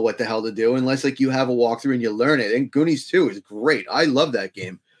 Like you don't know what the hell to do unless like you have a walkthrough and you learn it. And Goonies 2 is great. I love that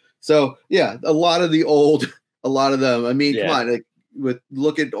game. So yeah, a lot of them. I mean, come on, like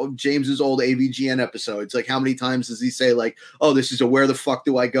look at James's old AVGN episodes. Like how many times does he say like, "Oh, this is a where the fuck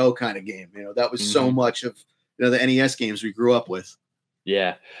do I go" kind of game? You know, that was so much of the NES games we grew up with.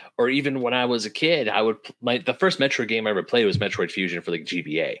 Yeah, or even when I was a kid, the first Metroid game I ever played was Metroid Fusion for the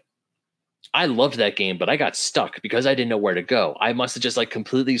GBA. I loved that game, but I got stuck because I didn't know where to go. I must have just like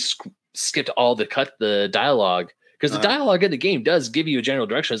completely skipped all the dialogue. Because the dialogue in the game does give you a general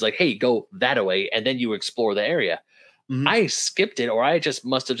direction. It's like, hey, go that way, and then you explore the area. I skipped it, or I just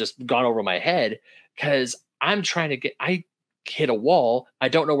must have just gone over my head because I'm trying to I hit a wall. I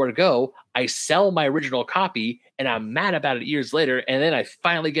don't know where to go. I sell my original copy, and I'm mad about it years later. And then I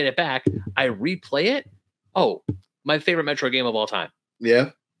finally get it back. I replay it. Oh, my favorite Metroid game of all time.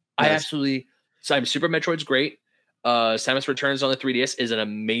 Yeah. Super Metroid's great. Samus Returns on the 3DS is an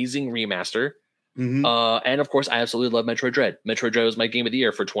amazing remaster. And of course, I absolutely love Metroid Dread. Metroid Dread was my game of the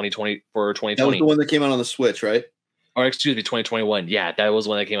year for 2020. That was the one that came out on the Switch, right? Or excuse me, 2021. Yeah, that was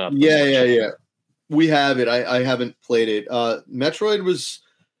when that came out. Yeah. We have it. I haven't played it. Metroid was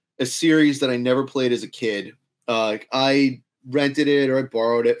a series that I never played as a kid. I rented it or I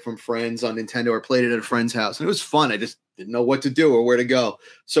borrowed it from friends on Nintendo or played it at a friend's house. And it was fun. I just didn't know what to do or where to go.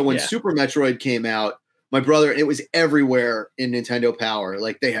 So when Super Metroid came out, my brother, it was everywhere in Nintendo Power.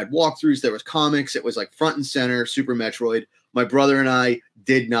 Like they had walkthroughs, there was comics. It was like front and center, Super Metroid. My brother and I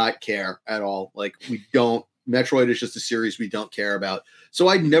did not care at all. Like Metroid is just a series we don't care about. So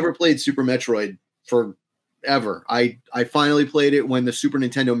I'd never played Super Metroid forever. I finally played it when the Super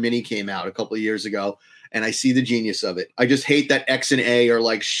Nintendo Mini came out a couple of years ago, and I see the genius of it. I just hate that X and A are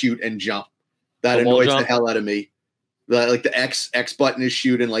like shoot and jump. That annoys the hell out of me. Like the X button is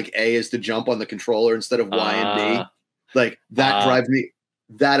shoot and like A is to jump on the controller instead of Y and B. Like that drives me.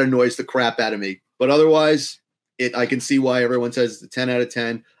 That annoys the crap out of me. But otherwise, I can see why everyone says it's a 10 out of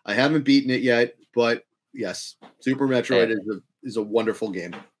 10. I haven't beaten it yet, but yes, Super Metroid is a wonderful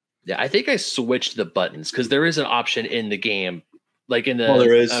game. Yeah, I think I switched the buttons because there is an option in the game, like in the. Oh,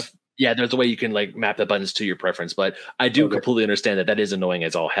 there is. There's a way you can like map the buttons to your preference, but I do completely understand that is annoying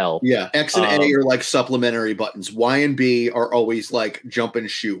as all hell. Yeah, X and A are like supplementary buttons. Y and B are always like jump and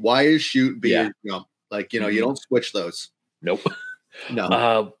shoot. Y is shoot, B is jump. Like you don't switch those. Nope.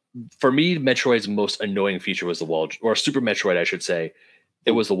 No. For me, Metroid's most annoying feature was the wall, or Super Metroid, I should say.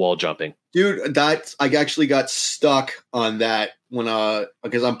 It was the wall jumping. Dude, I actually got stuck on that when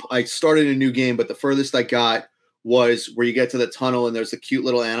because I started a new game, but the furthest I got was where you get to the tunnel and there's the cute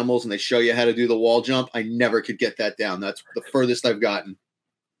little animals and they show you how to do the wall jump. I never could get that down. That's the furthest I've gotten.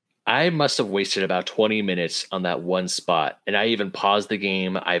 I must have wasted about 20 minutes on that one spot, and I even paused the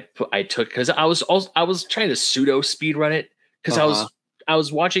game. I took because I was trying to pseudo speed run it because I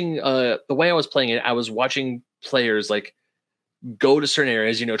was watching the way I was playing it. I was watching players like go to certain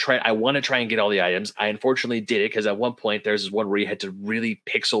areas, I want to try and get all the items. I unfortunately did it because at one point there's this one where you had to really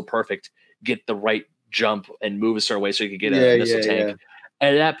pixel perfect, get the right jump and move a certain way so you could get a missile tank. Yeah.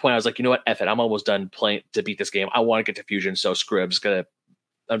 And at that point I was like, you know what? F it. I'm almost done playing to beat this game. I want to get to Fusion. So screw it. I'm just going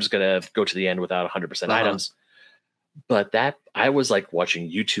to go to the end without 100% items. But I was like watching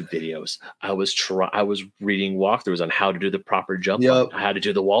YouTube videos. I was reading walkthroughs on how to do the proper jump, how to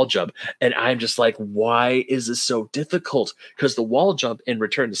do the wall jump. And I'm just like, why is this so difficult? Because the wall jump in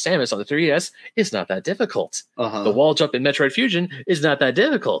Return to Samus on the 3DS is not that difficult. The wall jump in Metroid Fusion is not that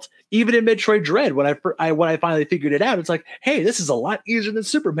difficult. Even in Metroid Dread, when I finally figured it out, it's like, hey, this is a lot easier than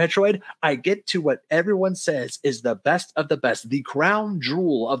Super Metroid. I get to what everyone says is the best of the best, the crown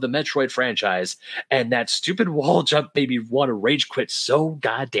jewel of the Metroid franchise. And that stupid wall jump made me want to rage quit so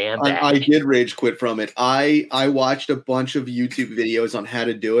goddamn bad. I did rage quit from it. I watched a bunch of YouTube videos on how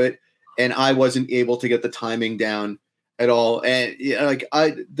to do it, and I wasn't able to get the timing down at all. And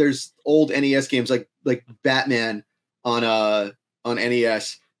there's old NES games like Batman on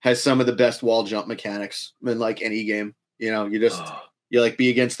NES has some of the best wall jump mechanics in like any game. You like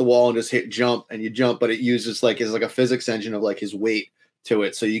be against the wall and just hit jump and you jump, but it uses like a physics engine of like his weight to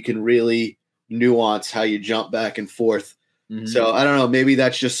it, so you can really nuance how you jump back and forth. So I don't know, maybe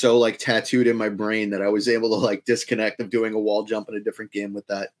that's just so like tattooed in my brain that I was able to like disconnect of doing a wall jump in a different game with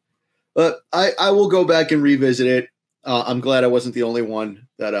that. But I will go back and revisit it. I'm glad I wasn't the only one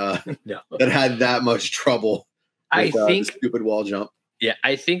that that had that much trouble with, I think the stupid wall jump. Yeah,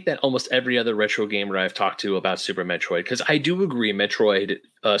 I think that almost every other retro gamer I've talked to about Super Metroid, because I do agree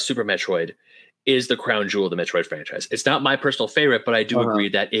Super Metroid is the crown jewel of the Metroid franchise. It's not my personal favorite, but I do agree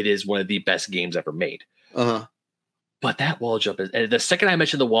that it is one of the best games ever made. But that wall jump is, and the second I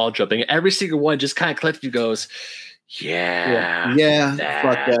mentioned the wall jumping, every single one just kind of clicked. You goes, yeah,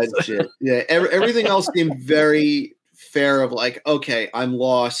 fuck that shit. Yeah, everything else seemed very fair. Of like, okay, I'm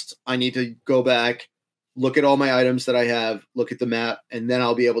lost. I need to go back, look at all my items that I have, look at the map, and then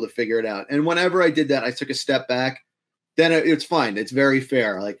I'll be able to figure it out. And whenever I did that, I took a step back. Then it's fine. It's very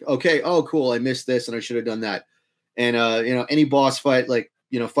fair. Like, okay, oh, cool. I missed this and I should have done that. And, any boss fight, like,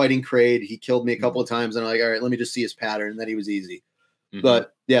 fighting Kraid, he killed me a couple of times and I'm like, all right, let me just see his pattern. And then he was easy.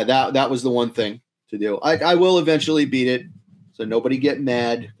 But yeah, that was the one thing to do. I will eventually beat it. So nobody get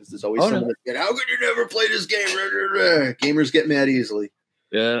mad because there's always someone that's getting, how could you never play this game? Gamers get mad easily.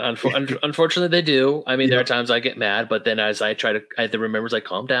 Yeah, unfortunately they do. I mean, there are times I get mad, but then as I try to, I have to remember, like,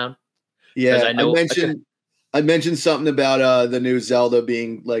 calm down. Yeah, I mentioned something about the new Zelda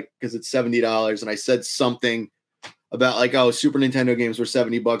being like, because it's $70, and I said something about like, oh, Super Nintendo games were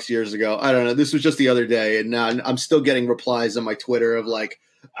 $70 years ago. I don't know. This was just the other day, and now I'm still getting replies on my Twitter of like,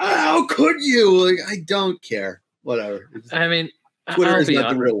 how could you? Like, I don't care. Whatever. I mean, Twitter is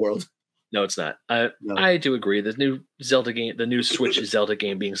not the real world. No, it's not. I do agree. The new Zelda game, the new Switch Zelda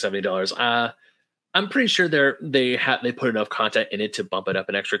game being $70. I'm pretty sure they put enough content in it to bump it up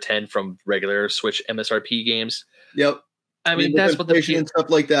an extra 10 from regular Switch MSRP games. Yep. I mean that's what the and stuff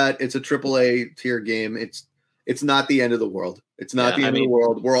like that. It's a AAA tier game. It's not the end of the world. It's not the end of the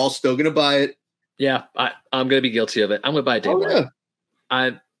world. We're all still gonna buy it. Yeah, I'm gonna be guilty of it. I'm gonna buy it day one. Yeah.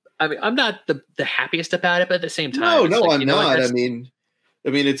 I mean, I'm not the happiest about it, but at the same time, no, I'm not. I mean,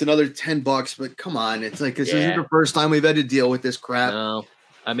 it's another $10, but come on, it's like this isn't the first time we've had to deal with this crap. No.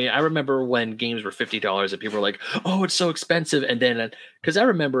 I mean, I remember when games were $50 and people were like, "Oh, it's so expensive." And then, because I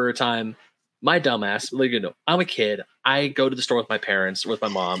remember a time, my dumbass, like, I'm a kid. I go to the store with my parents, with my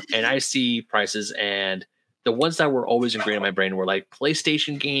mom, and I see prices, and the ones that were always ingrained in my brain were like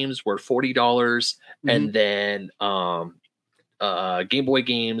PlayStation games were $40, and then Game Boy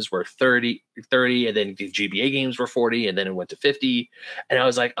games were 30, and then the GBA games were 40, and then it went to 50. And I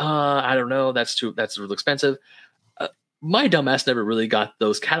was like, I don't know, that's really expensive. My dumbass never really got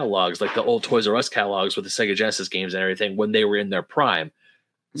those catalogs, like the old Toys R Us catalogs with the Sega Genesis games and everything when they were in their prime.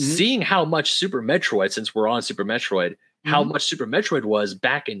 Seeing how much Super Metroid, since we're on Super Metroid, how much Super Metroid was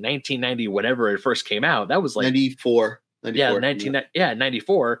back in 1990, whenever it first came out, that was like 94. Yeah,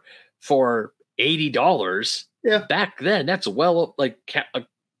 94 for $80. Yeah, back then that's well, like,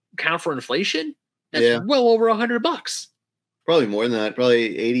 count for inflation. That's well over $100. Probably more than that.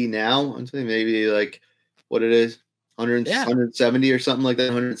 Probably 80 now. I'm saying maybe like what it is. 170 or something like that,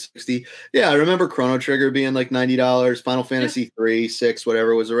 160. Yeah, I remember Chrono Trigger being like $90. Final Fantasy 3, 6,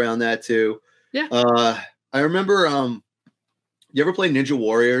 whatever was around that too. Yeah. I remember. You ever play Ninja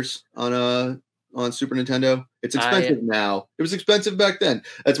Warriors on Super Nintendo? It's expensive now. It was expensive back then.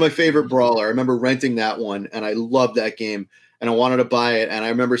 That's my favorite brawler. I remember renting that one, and I loved that game. And I wanted to buy it, and I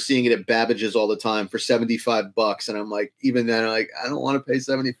remember seeing it at Babbage's all the time for $75. And I'm like, even then, I'm like, I don't want to pay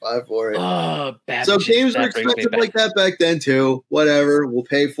 $75 for it. Oh, so games were expensive like that back then too. Whatever, we'll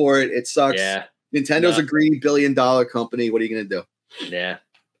pay for it. It sucks. Yeah. Nintendo's a greedy billion-dollar company. What are you gonna do? Yeah,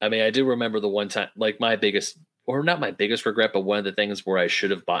 I mean, I do remember the one time, like my biggest, or not my biggest regret, but one of the things where I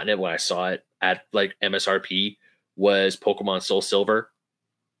should have bought it when I saw it at like MSRP was Pokemon Soul Silver.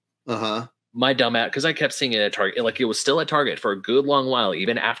 My dumb ass, because I kept seeing it at Target. Like, it was still at Target for a good long while,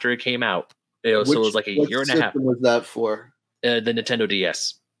 even after it came out. So it was like a year and a half. What was that for? The Nintendo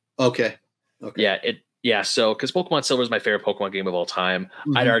DS. Okay. Yeah. So, because Pokemon Silver is my favorite Pokemon game of all time,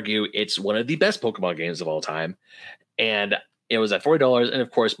 I'd argue it's one of the best Pokemon games of all time. And it was at $40. And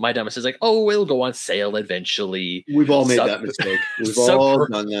of course, my dumbass is like, oh, it'll go on sale eventually. We've all made that mistake. We've all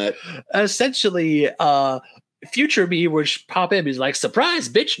done that. Essentially, future me would pop in. He's like, surprise,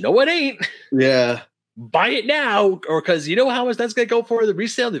 bitch. No, it ain't. Yeah. Buy it now. Or because you know how much that's going to go for the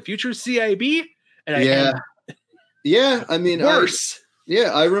resale, the future CIB? And I mean, worse.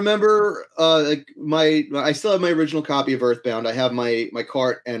 I remember I still have my original copy of Earthbound. I have my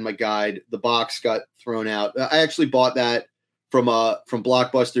cart and my guide. The box got thrown out. I actually bought that from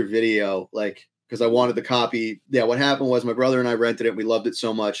Blockbuster Video, like, because I wanted the copy. Yeah, what happened was my brother and I rented it. We loved it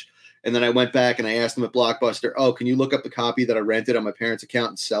so much. And then I went back and I asked them at Blockbuster, oh, can you look up the copy that I rented on my parents' account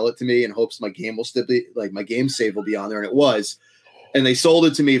and sell it to me in hopes my game will still be, like, my game save will be on there. And it was. And they sold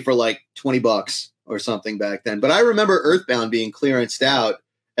it to me for like $20 or something back then. But I remember Earthbound being clearanced out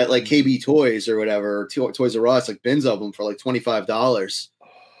at like KB Toys or whatever, or Toys R Us, like bins of them for like $25.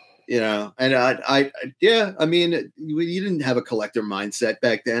 And I mean, you didn't have a collector mindset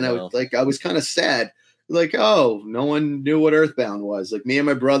back then. I was kind of sad. like, oh, no one knew what Earthbound was. Like me and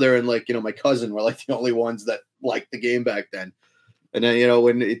my brother and like, my cousin were like the only ones that liked the game back then. And then,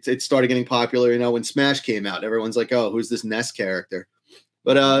 when it started getting popular, when Smash came out, everyone's like, oh, who's this Ness character?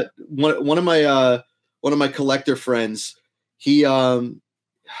 But one of my collector friends, he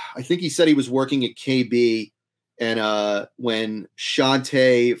I think he said he was working at KB, and when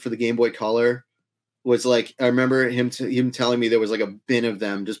Shantae for the Game Boy Color was like, I remember him telling me there was like a bin of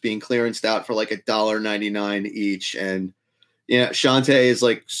them just being clearanced out for like $1.99 each. And yeah, Shantae is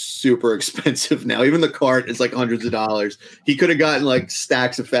like super expensive now. Even the cart is like hundreds of dollars. He could have gotten like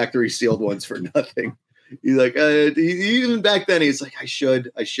stacks of factory sealed ones for nothing. He's like, even back then, he's like, I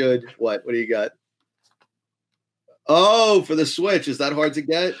should. What do you got? Oh, for the Switch. Is that hard to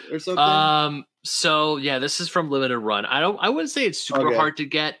get or something? So yeah, this is from Limited Run. I wouldn't say it's super hard to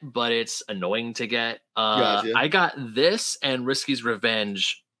get, but it's annoying to get. Gotcha. I got this and Risky's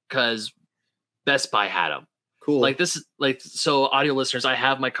Revenge because Best Buy had them. Cool. Like this is so audio listeners, I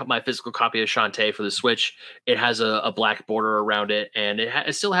have my physical copy of Shantae for the Switch. It has a black border around it, and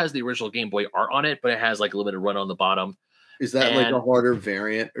it still has the original Game Boy art on it, but it has like Limited Run on the bottom. Is that like a harder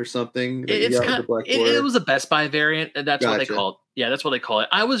variant or something? It was a Best Buy variant, and that's what they call it. Yeah, that's what they call it.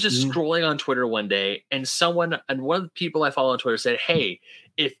 I was just scrolling on Twitter one day, and one of the people I follow on Twitter said, "Hey,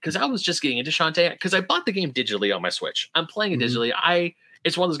 because I was just getting into Shantae, because I bought the game digitally on my Switch. I'm playing it digitally.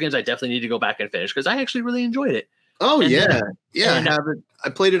 It's one of those games I definitely need to go back and finish because I actually really enjoyed it." Oh, and I have it. I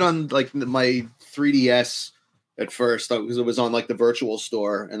played it on like my 3DS at first because it was on like the virtual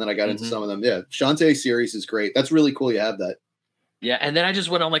store, and then I got into some of them. Yeah, Shantae series is great. That's really cool. You have that. Yeah, and then I just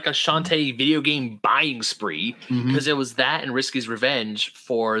went on like a Shantae video game buying spree because it was that and Risky's Revenge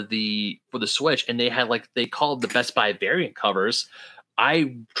for the Switch, and they called the Best Buy variant covers.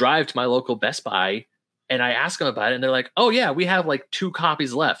 I drive to my local Best Buy and I ask them about it, and they're like, "Oh yeah, we have like 2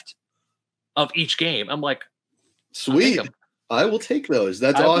 copies left of each game." I'm like, "Sweet, I will take those.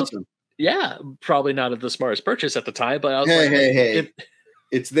 That's awesome." Yeah, probably not the smartest purchase at the time, but I was hey,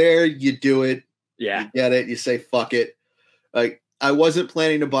 it's there. You do it. Yeah, you get it. You say fuck it. Like I wasn't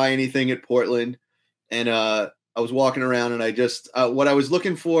planning to buy anything at Portland, and I was walking around, and I just what I was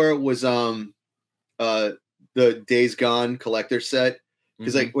looking for was the Days Gone collector set,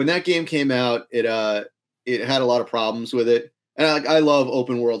 because like when that game came out, it had a lot of problems with it, and I love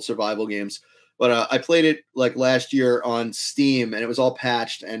open world survival games. But I played it like last year on Steam, and it was all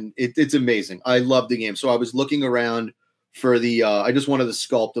patched, and it's amazing. I love the game. So I was looking around for the I just wanted the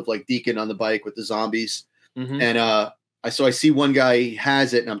sculpt of like Deacon on the bike with the zombies, and I see one guy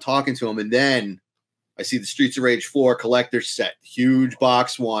has it, and I'm talking to him, and then I see the Streets of Rage 4 collector set, huge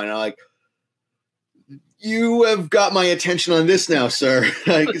box one. And I'm like, you have got my attention on this now, sir.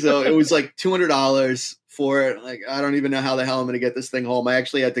 Like, so it was like $200 for it. Like, I don't even know how the hell I'm going to get this thing home. I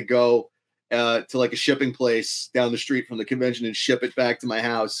actually had to go to like a shipping place down the street from the convention and ship it back to my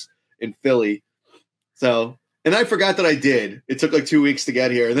house in Philly. So, and I forgot that I did. It took like 2 weeks to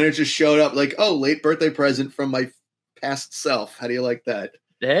get here, and then it just showed up like, oh, late birthday present from my past self. How do you like that?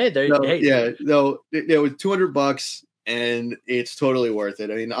 Hey, yeah, no, it was $200, and it's totally worth it.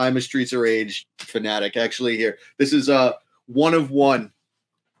 I mean, I'm a Streets of Rage fanatic. Actually, here, this is one of one.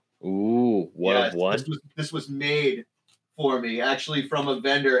 Ooh, one of one. This was made for me, actually, from a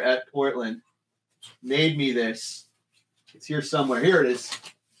vendor at Portland. Made me this. It's here somewhere. Here it is.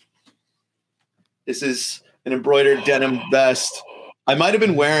 This is an embroidered denim vest. I might have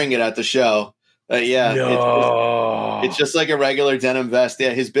been wearing it at the show. Yeah, no. It's just like a regular denim vest.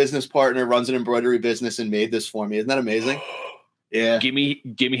 Yeah, his business partner runs an embroidery business and made this for me. Isn't that amazing? Yeah. Give me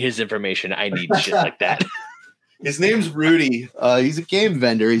his information. I need shit like that. His name's Rudy. He's a game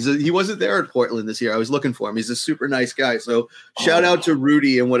vendor. He wasn't there at Portland this year. I was looking for him. He's a super nice guy. So shout out to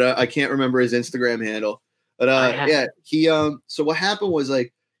Rudy, and what I can't remember his Instagram handle. But yeah, he so what happened was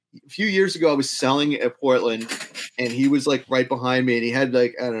like a few years ago I was selling at Portland, and he was like right behind me, and he had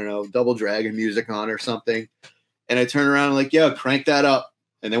like, I don't know, Double Dragon music on or something. And I turned around and like, yeah, crank that up.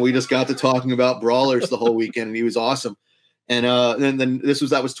 And then we just got to talking about brawlers the whole weekend, and he was awesome. And then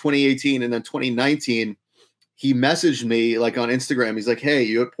that was 2018, and then 2019, he messaged me like on Instagram. He's like, "Hey,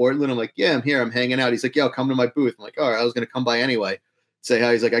 you at Portland?" I'm like, "Yeah, I'm here. I'm hanging out." He's like, "Yeah, come to my booth." I'm like, "All right, I was gonna come by anyway, say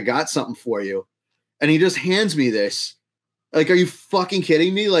hi." He's like, "I got something for you," and he just hands me this. Like, are you fucking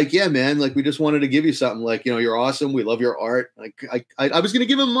kidding me? Like, yeah, man. Like, we just wanted to give you something. Like, you're awesome. We love your art. Like, I was gonna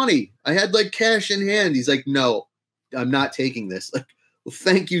give him money. I had like cash in hand. He's like, "No, I'm not taking this." Like, well,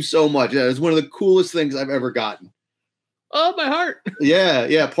 thank you so much. Yeah, it's one of the coolest things I've ever gotten. Oh, my heart.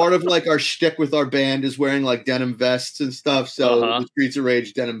 Yeah. Part of like our shtick with our band is wearing like denim vests and stuff. So the Streets of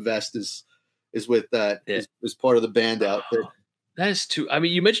Rage denim vest is with that is part of the band outfit. That is too. I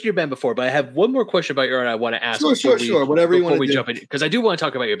mean, you mentioned your band before, but I have one more question about your art I want to ask. Sure. Whatever you want to do. Jump in, because I do want to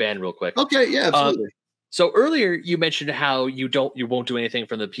talk about your band real quick. Okay, yeah, absolutely. So earlier you mentioned how you won't do anything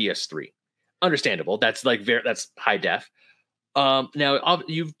from the PS3. Understandable. That's like that's high def. Now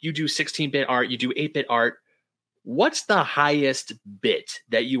you do 16-bit art, you do 8-bit art. What's the highest bit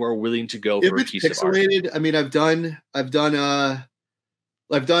that you are willing to go for a piece pixelated, of art? I mean, I've done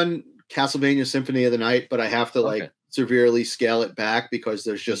Castlevania Symphony of the Night, but I have to like severely scale it back because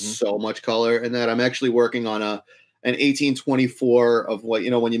there's just so much color in that. I'm actually working on an 1824 of what,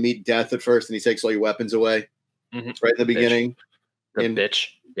 when you meet death at first and he takes all your weapons away right in the beginning.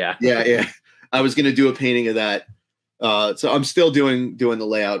 Bitch. Yeah. Yeah. I was going to do a painting of that. So I'm still doing the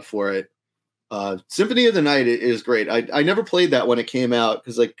layout for it. Symphony of the Night is great. I never played that when it came out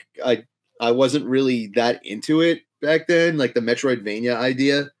because like I wasn't really that into it back then, like the Metroidvania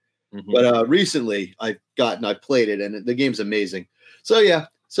idea. But recently I played it and the game's amazing. So yeah,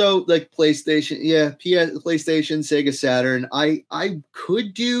 so like PlayStation, PlayStation, Sega Saturn. I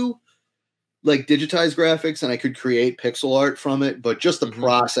could do like digitized graphics and I could create pixel art from it, but just the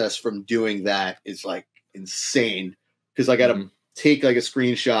process from doing that is like insane because I got to take like a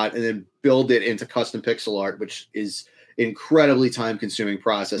screenshot and then build it into custom pixel art, which is incredibly time consuming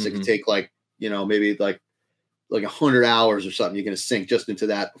process. It could take like, maybe like 100 hours or something. You're going to sink just into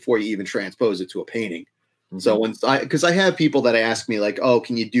that before you even transpose it to a painting. So because I have people that ask me like, oh,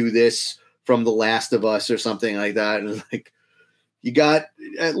 can you do this from The Last of Us or something like that? And like, you got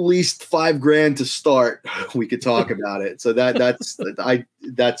at least $5,000 to start. We could talk about it. So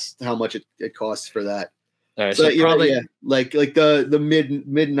that's how much it costs for that. All right, so probably like the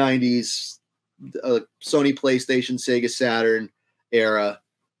mid 90s, Sony PlayStation, Sega Saturn era,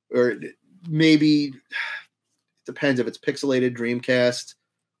 or maybe depends if it's pixelated Dreamcast,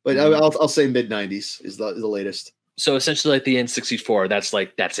 but I'll say mid 90s is the latest. So essentially, like the N64,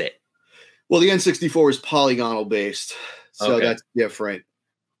 that's it. Well, the N64 is polygonal based. So that's different.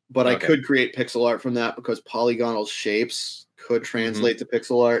 But I could create pixel art from that because polygonal shapes could translate to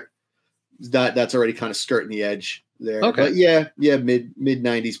pixel art. That's already kind of skirting the edge there. Okay. But yeah, mid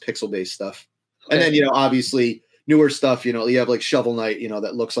 90s pixel based stuff. Okay. And then, obviously newer stuff, you have like Shovel Knight,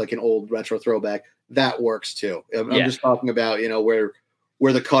 that looks like an old retro throwback. That works too. I'm just talking about,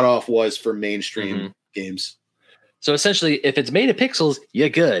 where the cutoff was for mainstream games. So essentially, if it's made of pixels, you're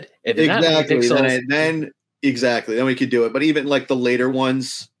good. If it's not made of pixels, then exactly. Then we could do it. But even like the later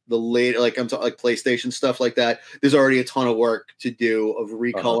ones, like I'm talking like PlayStation stuff like that, there's already a ton of work to do of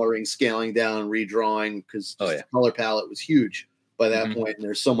recoloring, scaling down, redrawing, because the color palette was huge by that point, and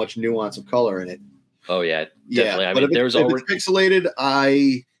there's so much nuance of color in it. Oh yeah, definitely. I mean, if it's pixelated,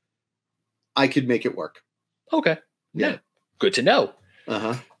 I could make it work. Okay. Yeah. Good to know.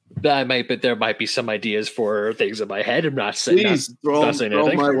 But there might be some ideas for things in my head. I'm not saying. Please throw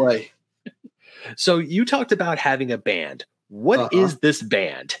my way. So you talked about having a band. What is this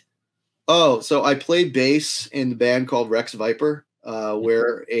band? Oh, so I play bass in the band called Rex Viper.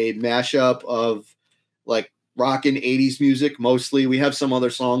 We're a mashup of like rockin' 80s music mostly. We have some other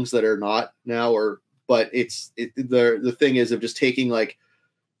songs that are not now, but the thing is of just taking like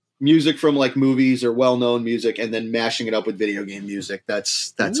music from like movies or well-known music and then mashing it up with video game music.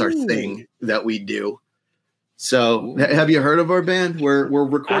 That's our thing that we do. So have you heard of our band? We're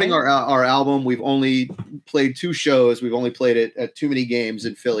recording our album. We've only played 2 shows. We've only played it at Too Many Games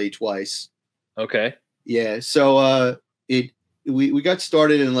in Philly twice. Okay. Yeah. So we got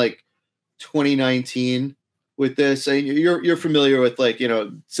started in like 2019 with this. And you're familiar with like,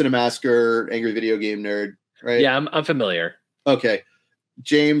 Cinemassacre, Angry Video Game Nerd, right? Yeah, I'm familiar. Okay.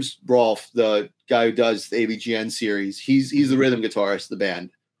 James Rolfe, the guy who does the AVGN series, he's the rhythm guitarist of the band.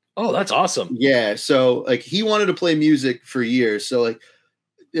 Oh, that's awesome. Yeah. So like he wanted to play music for years. So like,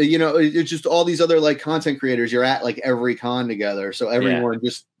 it's just all these other like content creators. You're at like every con together. So everyone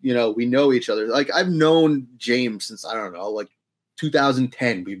just, we know each other. Like I've known James since, I don't know, like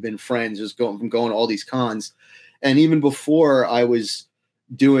 2010. We've been friends just going to all these cons. And even before I was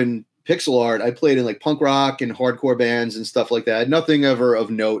doing pixel art, I played in like punk rock and hardcore bands and stuff like that. Nothing ever of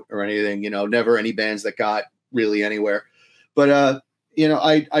note or anything, never any bands that got really anywhere. But,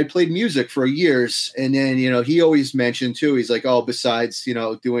 I played music for years, and then, he always mentioned too, he's like, oh, besides,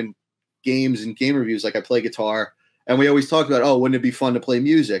 doing games and game reviews, like I play guitar, and we always talk about, oh, wouldn't it be fun to play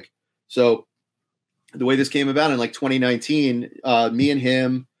music? So the way this came about in like 2019, me and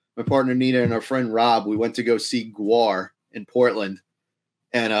him, my partner Nina, and our friend Rob, we went to go see Gwar in Portland.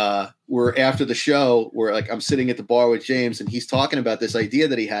 And we're after the show, I'm sitting at the bar with James, and he's talking about this idea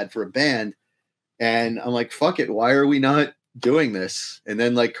that he had for a band. And I'm like, fuck it, why are we not doing this? And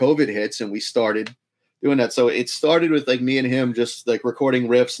then like COVID hits and we started doing that. So it started with like me and him just like recording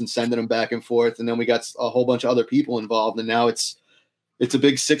riffs and sending them back and forth, and then we got a whole bunch of other people involved, and now it's a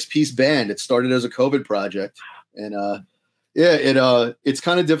big 6-piece band. It started as a COVID project, and it's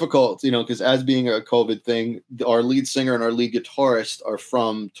kind of difficult, because as being a COVID thing, our lead singer and our lead guitarist are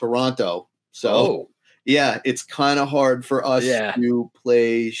from Toronto, so yeah, it's kind of hard for us to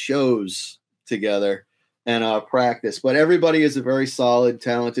play shows together and practice. But everybody is a very solid,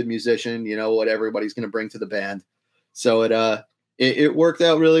 talented musician. You know what everybody's going to bring to the band, so it worked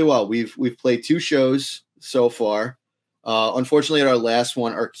out really well. We've played 2 shows so far. Unfortunately, at our last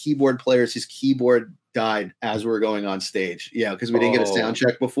one, our keyboard player's his keyboard died as we were going on stage. Yeah, because we didn't get a sound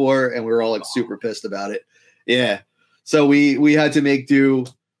check before, and we were all like super pissed about it. Yeah, so we had to make do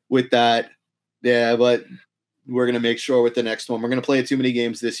with that. Yeah, but we're gonna make sure with the next one. We're gonna play Too Many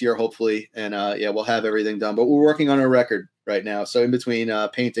Games this year, hopefully, and we'll have everything done. But we're working on a record right now. So in between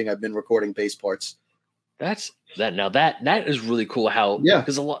painting, I've been recording bass parts. That is really cool.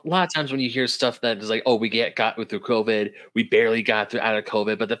 Because a lot of times when you hear stuff that is like, oh, we got through COVID, we barely got out of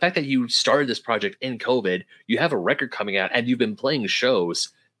COVID, but the fact that you started this project in COVID, you have a record coming out, and you've been playing shows.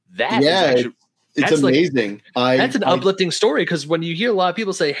 It's amazing. That's an uplifting story, because when you hear a lot of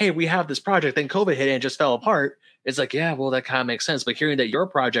people say, hey, we have this project, then COVID hit and it just fell apart, it's like, yeah, well, that kind of makes sense. But hearing that your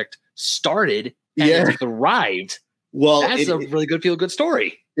project started and it thrived, that's a really good feel-good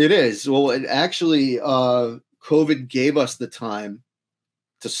story. It is. Well, it actually, COVID gave us the time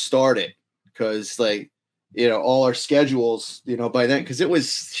to start it, because all our schedules, by then, because it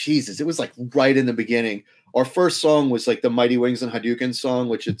was like right in the beginning. Our first song was like the Mighty Wings and Hadouken song,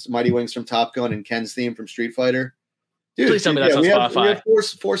 which it's Mighty Wings from Top Gun and Ken's theme from Street Fighter. Please tell me that's on Spotify. We have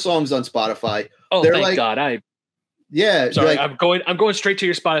four songs on Spotify. Oh, thank God. Sorry, like, I'm going straight to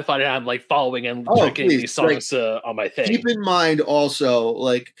your Spotify, and I'm like following and checking these songs on my thing. Keep in mind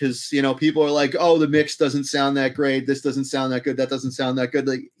also, because people are like, oh, the mix doesn't sound that great, this doesn't sound that good, that doesn't sound that good.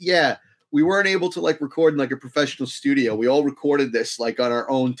 Like, yeah, we weren't able to record in a professional studio. We all recorded this on our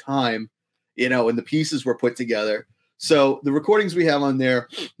own time, and the pieces were put together. So the recordings we have on there,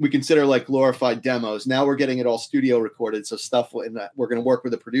 we consider glorified demos. Now we're getting it all studio recorded, so stuff in that we're going to work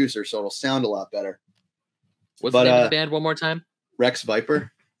with a producer, so it'll sound a lot better. What's the name of the band one more time? Rex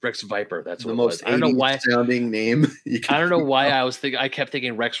Viper. Rex Viper. That's the most. I don't know why sounding name. I don't know why I kept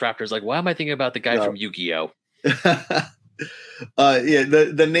thinking Rex Raptors. Like, why am I thinking about the guy from Yu-Gi-Oh?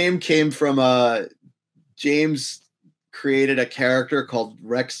 The name came from James created a character called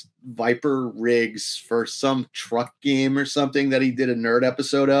Rex Viper Riggs for some truck game or something that he did a nerd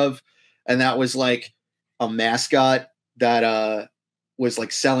episode of, and that was like a mascot that was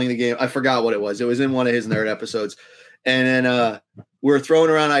selling the game. I forgot what it was. It was in one of his nerd episodes. And then we're throwing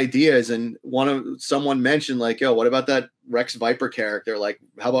around ideas, and someone mentioned yo, what about that Rex Viper character?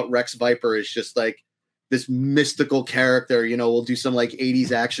 How about Rex Viper is just this mystical character, we'll do some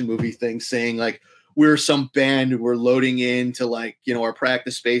 80s action movie thing saying we're some band and we're loading into our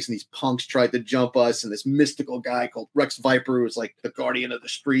practice space, and these punks tried to jump us, and this mystical guy called Rex Viper, who was the guardian of the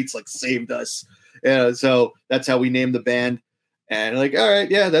streets, saved us. So that's how we named the band. And all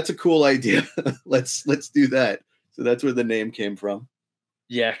right, yeah, that's a cool idea. let's do that. So that's where the name came from.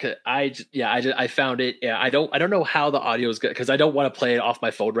 Yeah, I found it. Yeah, I don't know how the audio is good, because I don't want to play it off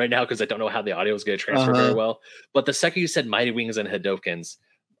my phone right now, because I don't know how the audio is going to transfer very well. But the second you said Mighty Wings and Hadoukens,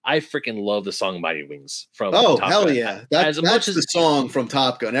 I freaking love the song Mighty Wings from Top hell Gun. Yeah. That's the song from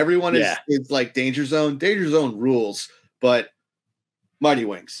Top Gun. Everyone is Danger Zone. Danger Zone rules, but Mighty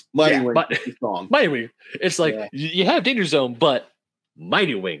Wings. Mighty Wings is the song. Mighty Wings. It's you have Danger Zone, but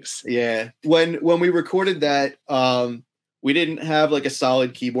Mighty Wings. Yeah. When we recorded that, we didn't have a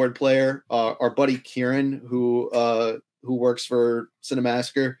solid keyboard player. Our buddy Kieran, who works for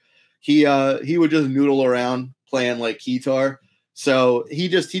Cinemassacre, he would just noodle around playing keytar. So he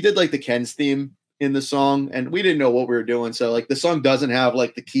did the Ken's theme in the song, and we didn't know what we were doing. So the song doesn't have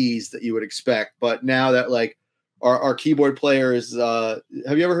the keys that you would expect. But now that our keyboard player is, have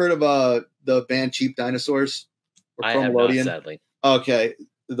you ever heard of the band Cheap Dinosaurs? I have not, sadly. Okay,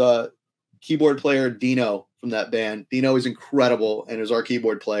 the keyboard player Dino from that band. Dino is incredible and is our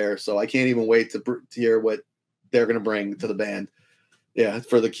keyboard player. So I can't even wait to hear what they're going to bring to the band. Yeah,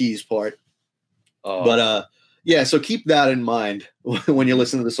 for the keys part. Oh. But yeah, so keep that in mind when you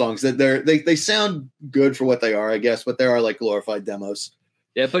listen to the songs. That they sound good for what they are, I guess, but they are glorified demos.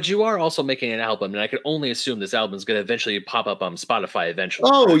 Yeah, but you are also making an album, and I could only assume this album is going to eventually pop up on Spotify eventually.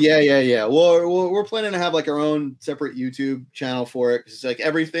 Oh, yeah. Well, we're planning to have our own separate YouTube channel for it. It's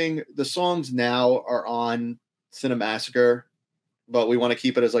everything, the songs now are on Cinemassacre, but we want to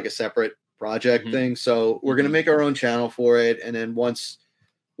keep it as a separate project thing. So we're going to make our own channel for it. And then once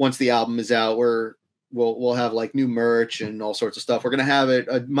the album is out, we're we'll have like new merch and all sorts of stuff. We're gonna have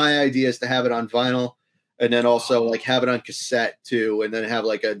it. My idea is to have it on vinyl, and then also like have it on cassette too, and then have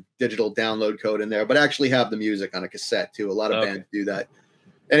like a digital download code in there, but actually have the music on a cassette too. A lot of bands do that,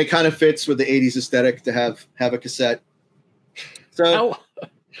 and it kind of fits with the '80s aesthetic to have a cassette. So.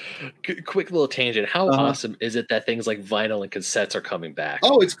 Quick little tangent. How awesome is it that things like vinyl and cassettes are coming back?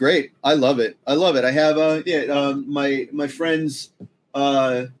 Oh, it's great. I love it. I have my friends,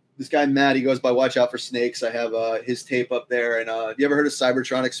 this guy Matt, he goes by Watch Out for Snakes. I have his tape up there. And you ever heard of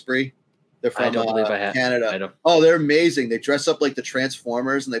Cybertronic Spree? They're from Canada. I don't. Oh, they're amazing. They dress up like the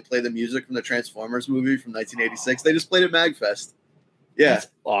Transformers and they play the music from the Transformers movie from 1986. They just played at MagFest. Yeah. That's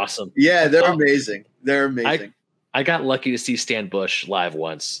awesome. Yeah, they're amazing. They're amazing. I got lucky to see Stan Bush live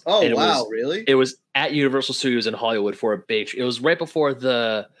once. Oh, wow, really? It was at Universal Studios in Hollywood for a big. It was right before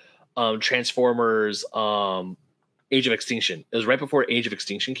the Transformers Age of Extinction. It was right before Age of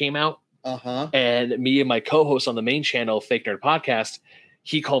Extinction came out. And me and my co-host on the main channel, Fake Nerd Podcast,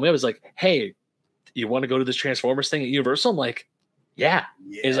 he called me. I was like, "Hey, you want to go to this Transformers thing at Universal?" I'm like, yeah.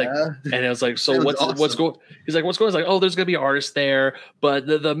 He's like, and I was like, so what's going? He's like, what's going? I was like, oh, there's gonna be artists there, but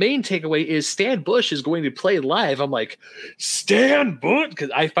the main takeaway is Stan Bush is going to play live. I'm like, Stan Bush, because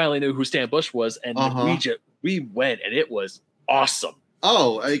I finally knew who Stan Bush was, and we went, and it was awesome.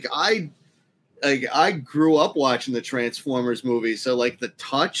 Oh, I grew up watching the Transformers movies, so like The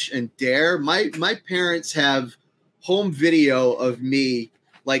Touch and Dare. My parents have home video of me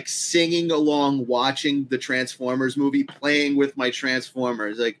like singing along, watching the Transformers movie, playing with my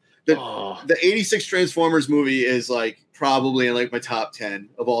Transformers. Like the 86 Transformers movie is like probably in like my top 10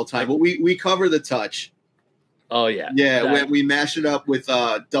 of all time. But we cover The Touch. Oh yeah. Yeah. We mash it up with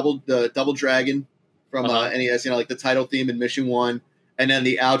Double Dragon from NES, like the title theme in Mission 1. And then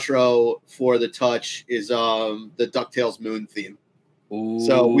the outro for The Touch is the DuckTales Moon theme. Ooh.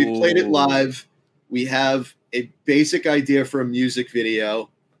 So we played it live. We have a basic idea for a music video,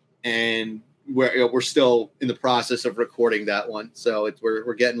 and we're still in the process of recording that one. So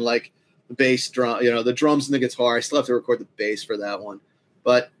we're getting like the bass drum, the drums and the guitar. I still have to record the bass for that one,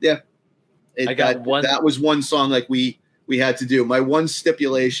 but yeah, that was one song like we had to do. My one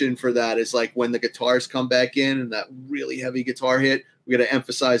stipulation for that is like when the guitars come back in and that really heavy guitar hit, we got to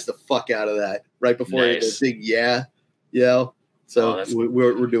emphasize the fuck out of that right before the big So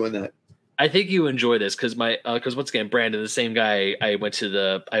we're doing that. I think you enjoy this because once again, Brandon, the same guy I went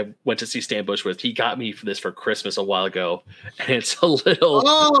to see Stan Bush with, he got me this for Christmas a while ago, and it's a little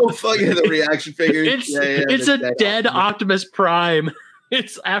fucking the reaction figure. It's a dead Optimus Prime.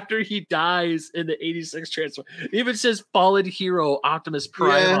 It's after he dies in the 86 transfer. It even says Fallen Hero Optimus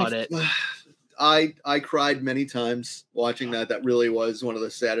Prime on it. I cried many times watching that. That really was one of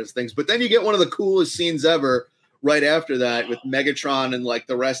the saddest things. But then you get one of the coolest scenes ever right after that with Megatron and like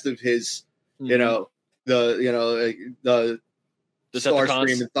the rest of his, the Starscream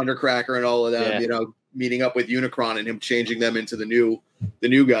and Thundercracker and all of them, meeting up with Unicron and him changing them into the new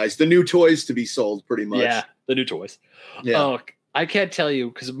guys, the new toys to be sold, pretty much. Yeah, the new toys. Yeah. I can't tell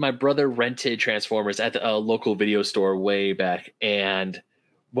you because my brother rented Transformers at the local video store way back, and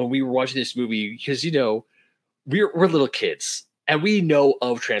when we were watching this movie, because we're little kids and we know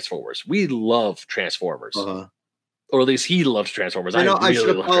of Transformers, we love Transformers. Or at least he loves Transformers. I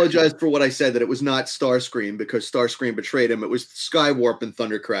should apologize for what I said, that it was not Starscream because Starscream betrayed him. It was Skywarp and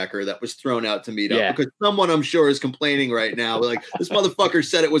Thundercracker that was thrown out to meet up. Because someone, I'm sure, is complaining right now. Like, this motherfucker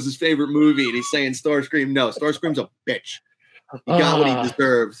said it was his favorite movie, and he's saying Starscream. No, Starscream's a bitch. He got what he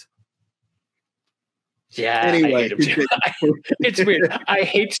deserved. Yeah. Anyway, it's weird. I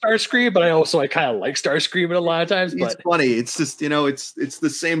hate Starscream, but I kind of like Starscream a lot of times. But it's funny. It's just it's the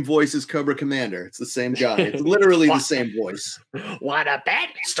same voice as Cobra Commander. It's the same guy. It's literally the same voice. What a bet,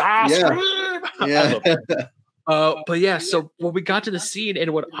 Starscream! Yeah. But yeah. So when we got to the scene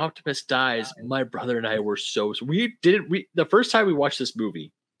and when Optimus dies, my brother and I were the first time we watched this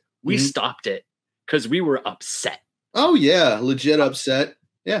movie, we stopped it because we were upset. Oh yeah, legit upset.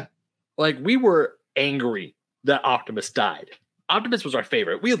 Yeah, like we were angry that Optimus died. Optimus was our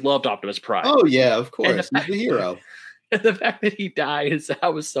favorite. We loved Optimus Prime. Oh yeah, of course. He's the hero. And the fact that he dies, I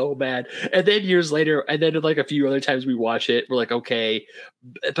was so mad. And then years later, and then like a few other times we watch it, we're like, okay.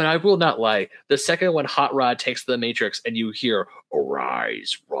 But I will not lie. The second when Hot Rod takes the Matrix and you hear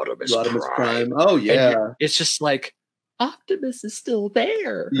 "Arise, Rodimus Prime." Oh yeah. It's just like Optimus is still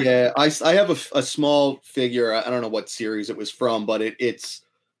there. Yeah, I have a small figure. I don't know what series it was from, but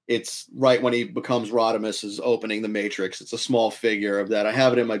it's right when he becomes Rodimus is opening the Matrix. It's a small figure of that. I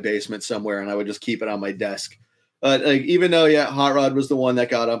have it in my basement somewhere, and I would just keep it on my desk. But even though, Hot Rod was the one that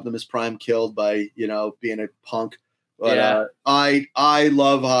got Optimus Prime killed by being a punk. But I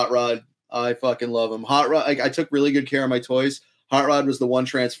love Hot Rod. I fucking love them. Hot Rod, I took really good care of my toys. Hot Rod was the one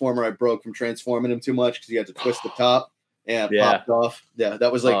Transformer I broke from transforming him too much because you had to twist the top and it popped off. Yeah,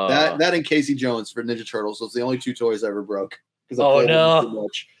 that was like that and Casey Jones for Ninja Turtles. Those the only two toys I ever broke because I played with them too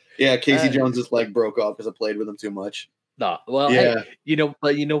much. Yeah, Casey Jones's leg broke off because I played with him too much. No, well, yeah, hey,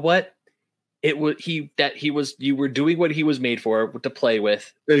 but you know what? You were doing what he was made for to play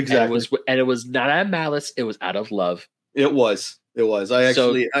with. Exactly. And it was not out of malice. It was out of love. It was. I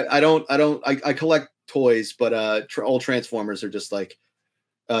actually, I collect toys, but old Transformers are just like,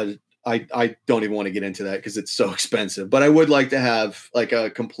 I don't even want to get into that because it's so expensive. But I would like to have like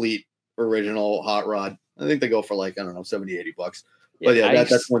a complete original Hot Rod. I think they go for like, I don't know, $70-$80. But yeah,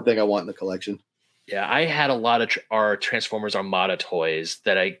 that's one thing I want in the collection. Yeah, I had a lot of our Transformers Armada toys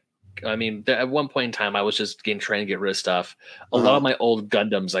that I mean, at one point in time, I was just trying to get rid of stuff. A lot of my old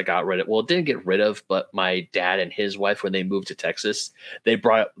Gundams I got rid of. Well, didn't get rid of, but my dad and his wife, when they moved to Texas, they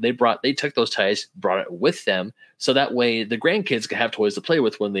took those toys, brought it with them, so that way the grandkids could have toys to play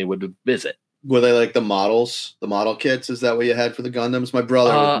with when they would visit. Were they like the model kits? Is that what you had for the Gundams? My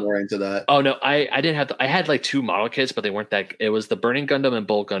brother was more into that. Oh no, I didn't have. I had like 2 model kits, but they weren't that. It was the Burning Gundam and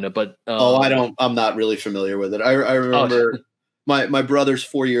Bolt Gundam. But I'm not really familiar with it. I remember. My brother's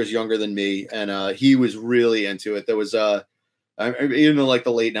 4 years younger than me, and he was really into it. There was even in like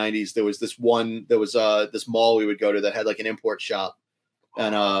the late 90s, there was this mall we would go to that had like an import shop,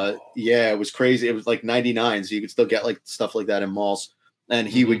 and it was crazy. It was like 99, so you could still get like stuff like that in malls. And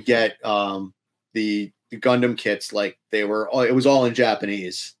he would get the Gundam kits, like it was all in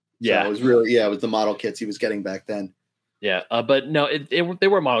Japanese. Yeah, so it was really it was the model kits he was getting back then. Yeah, but no, they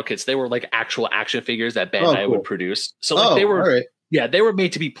were model kits. They were like actual action figures that Bandai would produce. So like they were, they were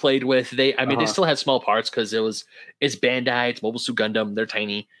made to be played with. They still had small parts because it's Bandai, it's Mobile Suit Gundam. They're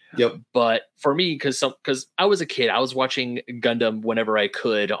tiny. Yep. But for me, because I was a kid, I was watching Gundam whenever I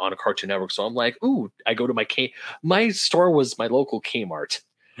could on a Cartoon Network. So I'm like, ooh, I go to my store was my local Kmart.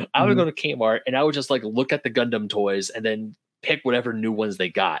 I would go to Kmart and I would just like look at the Gundam toys and then pick whatever new ones they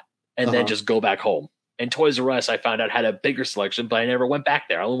got and then just go back home. And Toys R Us, I found out, had a bigger selection, but I never went back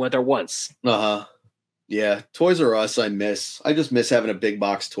there. I only went there once. Yeah, Toys R Us, I just miss having a big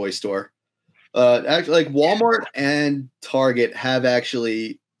box toy store. Actually, like Walmart and Target have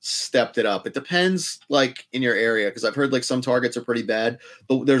actually stepped it up. It depends, like in your area, because I've heard like some Targets are pretty bad,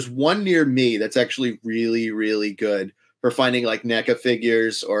 but there's one near me that's actually really, really good for finding like NECA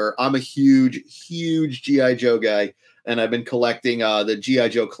figures. Or I'm a huge G.I. Joe guy. And I've been collecting the G.I.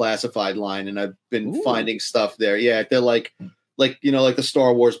 Joe classified line, and I've been finding stuff there. Yeah, they're like the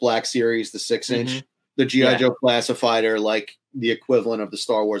Star Wars Black Series, the 6-inch. The G.I. Joe classified are like the equivalent of the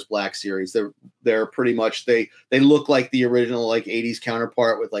Star Wars Black Series. They're pretty much they look like the original like 80s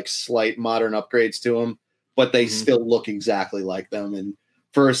counterpart with like slight modern upgrades to them, but they still look exactly like them. And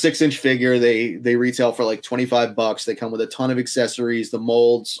for a 6-inch figure, they retail for like $25. They come with a ton of accessories. The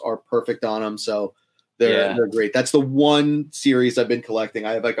molds are perfect on them, so. They're great. That's the one series I've been collecting.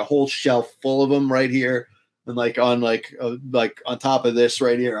 I have like a whole shelf full of them right here, and like on top of this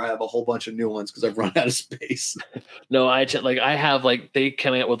right here, I have a whole bunch of new ones because I've run out of space. No, I have like they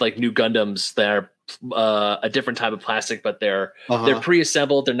come out with like new Gundams that are a different type of plastic, but they're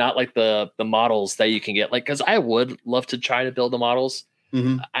pre-assembled. They're not like the models that you can get. Like, because I would love to try to build the models.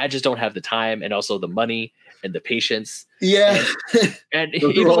 I just don't have the time and also the money and the patience. Yeah. And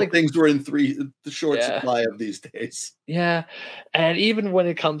those are all like things we're in the short supply of these days. Yeah. And even when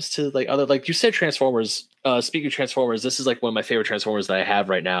it comes to like other, like you said, Transformers, speaking of Transformers, this is like one of my favorite Transformers that I have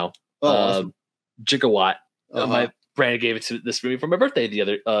right now. Awesome. Gigawatt. My brand gave it to this movie for my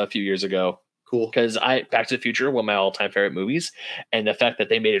birthday a few years ago. Cool. Because Back to the Future, one of my all-time favorite movies, and the fact that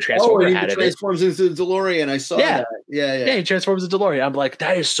they made a Transformer out of it. Transforms into DeLorean. I saw that. Yeah, he transforms into DeLorean. I'm like,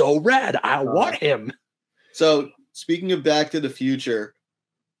 that is so rad. I want him. So speaking of Back to the Future,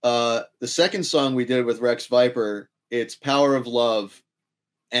 the second song we did with Rex Viper, it's Power of Love,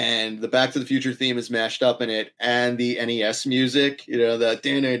 and the Back to the Future theme is mashed up in it, and the NES music, that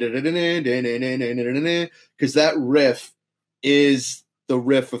because that riff is the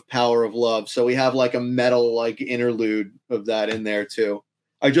riff of Power of Love. So we have like a metal like interlude of that in there too.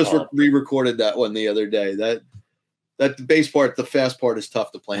 I just re-recorded that one the other day. That the bass part, the fast part is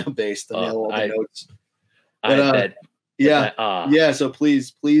tough to play on bass to nail all the notes. But, yeah. So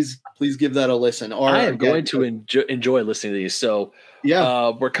please give that a listen. Or I am going to enjoy listening to these. So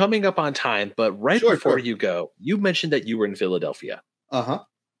we're coming up on time, but before you go, you mentioned that you were in Philadelphia. At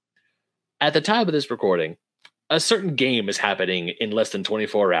the time of this recording, a certain game is happening in less than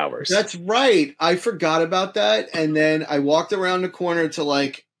 24 hours. That's right. I forgot about that. And then I walked around the corner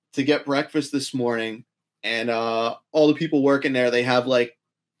to get breakfast this morning, and all the people working there, they have like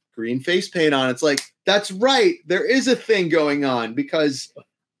green face paint on. It's like, that's right. There is a thing going on because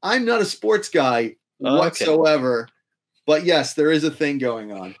I'm not a sports guy whatsoever. But yes, there is a thing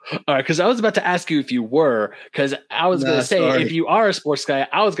going on. All right, because I was about to ask you if you were, because I was going to say, if you are a sports guy,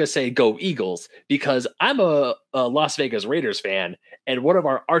 I was going to say go Eagles, because I'm a Las Vegas Raiders fan, and one of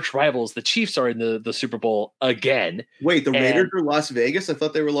our arch rivals, the Chiefs, are in the Super Bowl again. Wait, the Raiders are Las Vegas? I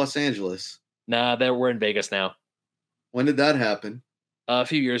thought they were Los Angeles. Nah, we're in Vegas now. When did that happen? A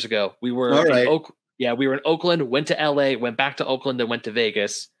few years ago. We were we were in Oakland, went to LA, went back to Oakland, and went to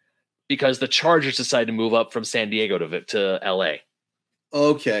Vegas. Because the Chargers decided to move up from San Diego to LA.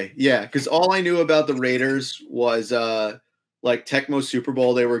 Okay, yeah, because all I knew about the Raiders was like Tecmo Super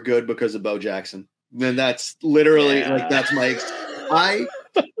Bowl. They were good because of Bo Jackson. And that's literally that's my.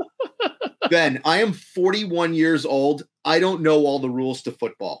 Ben, I am 41 years old. I don't know all the rules to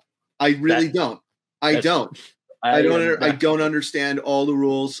football. I really don't. I don't understand all the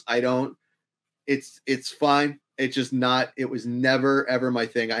rules. I don't. It's fine. It's just not. It was never ever my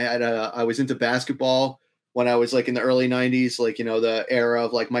thing. I was into basketball when I was like in the early 90s, like the era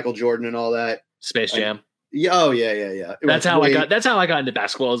of like Michael Jordan and all that. Space Jam. Yeah. That's how I got into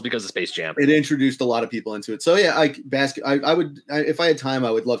basketball, is because of Space Jam. It introduced a lot of people into it. So yeah, I would if I had time,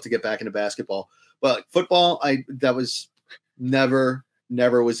 I would love to get back into basketball. But football, that was never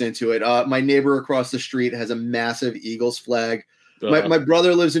was into it. My neighbor across the street has a massive Eagles flag. My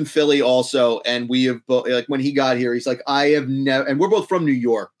brother lives in Philly also, and we have both, like, when he got here, he's like, I have never, and we're both from New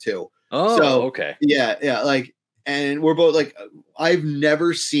York too. Oh, so, okay. Yeah. Like, and we're both like, I've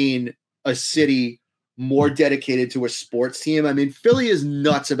never seen a city more dedicated to a sports team. I mean, Philly is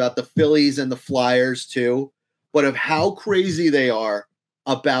nuts about the Phillies and the Flyers too, but of how crazy they are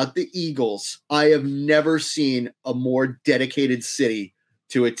about the Eagles, I have never seen a more dedicated city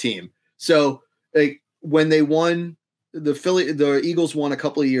to a team. So like when they won, the Eagles won a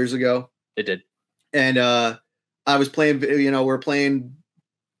couple of years ago. It did. And I was playing, we're playing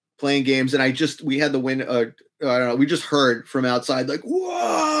games, and we had the win. I don't know. We just heard from outside, like,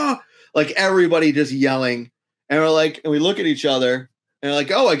 whoa, like everybody just yelling. And we're like, and we look at each other and we're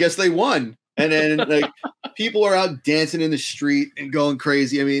like, oh, I guess they won. And then like people are out dancing in the street and going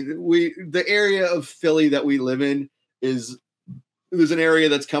crazy. I mean, the area of Philly that we live in there's an area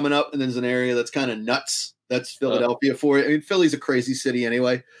that's coming up, and there's an area that's kind of nuts. That's Philadelphia for it. I mean, Philly's a crazy city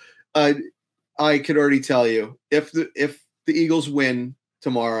anyway. I could already tell you, if the Eagles win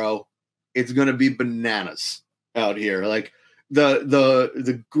tomorrow, it's going to be bananas out here. Like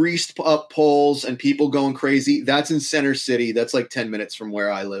the greased up poles and people going crazy. That's in Center City. That's like 10 minutes from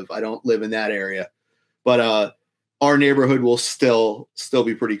where I live. I don't live in that area, but our neighborhood will still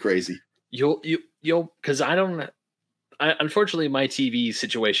be pretty crazy. You'll because unfortunately, my TV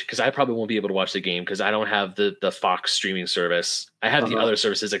situation, because I probably won't be able to watch the game because I don't have the Fox streaming service. I have the other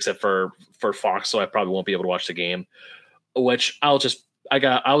services except for Fox, so I probably won't be able to watch the game. Which I was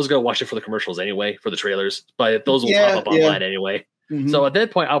gonna watch it for the commercials anyway, for the trailers, but those will pop up online anyway. Mm-hmm. So at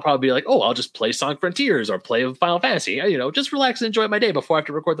that point, I'll probably be like, oh, I'll just play Sonic Frontiers or play Final Fantasy, just relax and enjoy my day before I have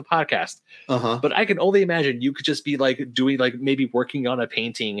to record the podcast. But I can only imagine you could just be like doing, like, maybe working on a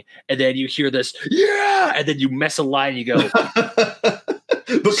painting, and then you hear this, and then you mess a line, you go,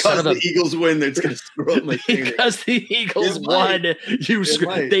 because the Eagles win, it's going to screw up my painting. Because the Eagles won,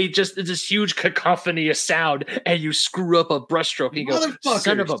 it's this huge cacophony of sound, and you screw up a brushstroke, and you go,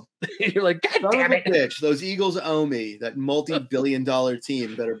 son of a, you're like, God damn it. Bitch, those Eagles owe me. That multi-billion-dollar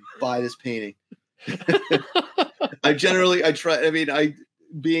team better buy this painting.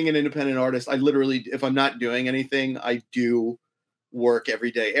 Being an independent artist, I literally, if I'm not doing anything, I do work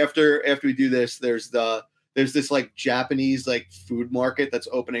every day. After we do this, there's this like Japanese like food market that's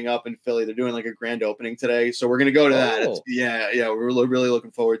opening up in Philly. They're doing like a grand opening today, so we're gonna go to that. We're really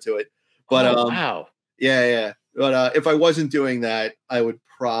looking forward to it. But wow, yeah. But if I wasn't doing that, I would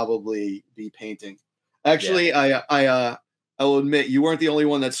probably be painting. Actually, I will admit, you weren't the only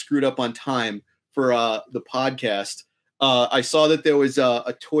one that screwed up on time for the podcast. I saw that there was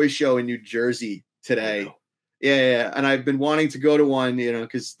a toy show in New Jersey today. Wow. Yeah, and I've been wanting to go to one,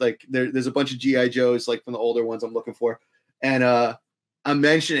 because like there's a bunch of GI Joes, like from the older ones I'm looking for, and I'm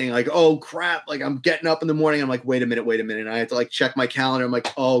mentioning like, oh crap, like I'm getting up in the morning. I'm like, wait a minute, and I have to like check my calendar. I'm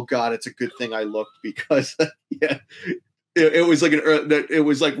like, oh god, it's a good thing I looked, because it was like it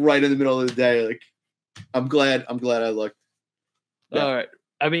was like right in the middle of the day. Like I'm glad I looked. Yeah. All right.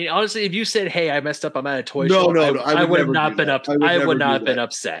 I mean, honestly, if you said, "Hey, I messed up, I'm at a toy show," I would have not been upset. I would not have been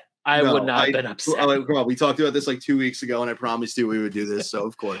upset. Come on, we talked about this like 2 weeks ago, and I promised you we would do this. So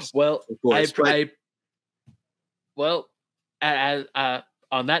of course. Well,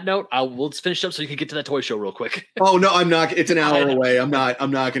 on that note, we'll finish up so you can get to that toy show real quick. Oh no, I'm not. It's an hour away. I'm not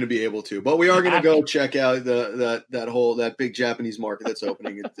going to be able to. But we are going to go check out that big Japanese market that's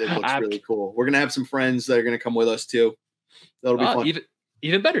opening. It looks really cool. We're going to have some friends that are going to come with us too. That'll be fun.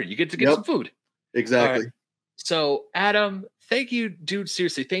 Even better. You get to get some food. Exactly. Right. So Adam, thank you, dude.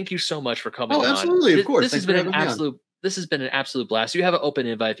 Seriously, thank you so much for coming on. Absolutely, of course. This has been an absolute blast. You have an open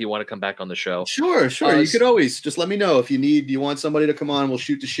invite if you want to come back on the show. Sure. You could always just let me know if you want somebody to come on. We'll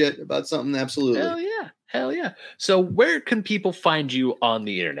shoot the shit about something. Absolutely. Hell yeah. So where can people find you on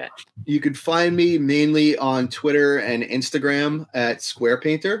the internet? You could find me mainly on Twitter and Instagram at Square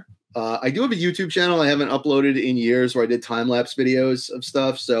Painter. I do have a YouTube channel I haven't uploaded in years where I did time-lapse videos of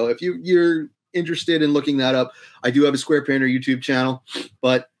stuff. So if you're interested in looking that up, I do have a Square Painter YouTube channel.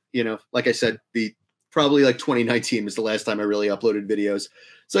 But, like I said, probably like 2019 was the last time I really uploaded videos.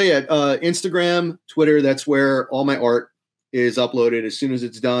 So yeah, Instagram, Twitter, that's where all my art is uploaded. As soon as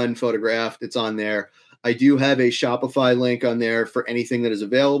it's done, photographed, it's on there. I do have a Shopify link on there for anything that is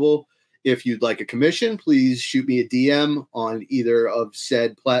available. If you'd like a commission, please shoot me a DM on either of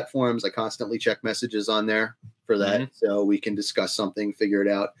said platforms. I constantly check messages on there for that. So we can discuss something, figure it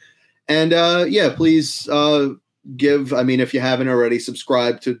out. And please if you haven't already,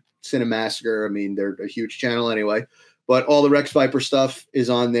 subscribe to Cinemassacre. They're a huge channel anyway, but all the Rex Viper stuff is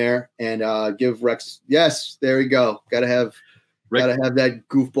on there. And give Rex, yes, there we go. Gotta have that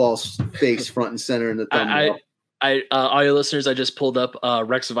goofball's face front and center in the thumbnail. All your listeners, I just pulled up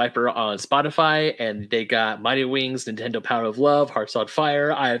Rex Viper on Spotify, and they got Mighty Wings, Nintendo Power of Love, Hearts on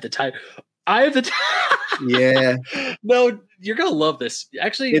Fire. I have the yeah. No, you're gonna love this.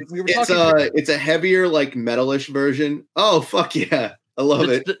 Actually, it's a heavier, like metalish version. Oh fuck yeah, I love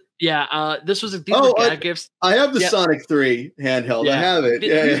it. This was these were gag gifts. I have the Sonic 3 handheld. I have it.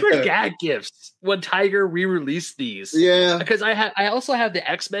 These were gag gifts when Tiger re-released these. Yeah, because I also have the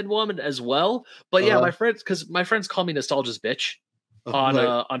X-Men one as well. But my friends call me Nostalgia's bitch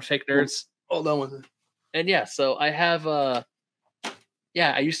on Fake Nerds. Hold on with it. And so I have I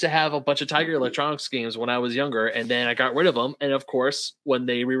used to have a bunch of Tiger Electronics games when I was younger, and then I got rid of them. And of course, when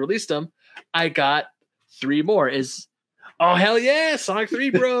they re-released them, I got 3 more. Oh hell yeah, Sonic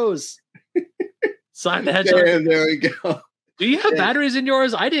 3 Bros. Sonic the Hedgehog. Yeah, there we go. Do you have batteries in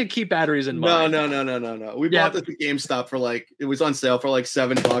yours? I didn't keep batteries in mine. No. We bought this at GameStop for it was on sale for like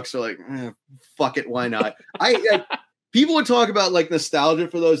 $7. So fuck it, why not? People would talk about like nostalgia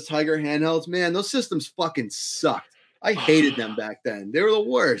for those Tiger handhelds. Man, those systems fucking sucked. I hated them back then. They were the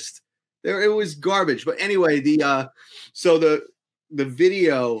worst. It was garbage. But anyway, the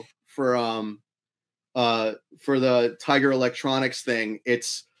video for the Tiger Electronics thing,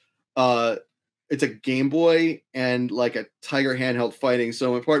 it's a Game Boy and like a Tiger handheld fighting.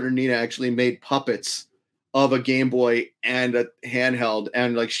 So my partner Nina actually made puppets of a Game Boy and a handheld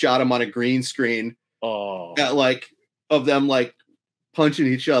and like shot them on a green screen. At like of them like punching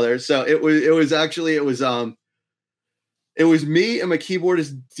each other. So it was me and my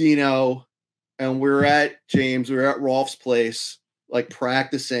keyboardist Dino, and we were at Rolf's place, like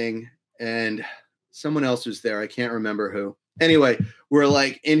practicing, and someone else was there. I can't remember who. Anyway, we're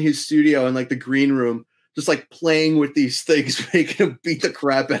like in his studio in like the green room, just like playing with these things, making them beat the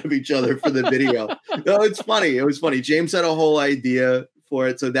crap out of each other for the video. No, it's funny. It was funny. James had a whole idea for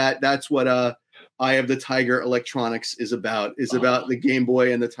it. So that's what I Have the Tiger Electronics is about the Game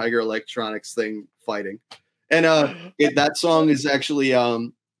Boy and the Tiger Electronics thing fighting. And that song is actually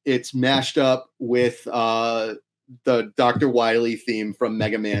it's mashed up with the Dr. Wily theme from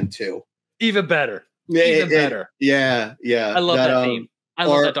Mega Man 2. Even better. Better. Yeah. I love that theme. I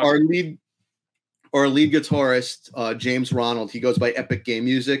love that. Our lead guitarist, James Ronald, he goes by Epic Game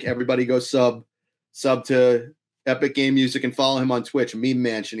Music. Everybody go sub to Epic Game Music and follow him on Twitch. Meme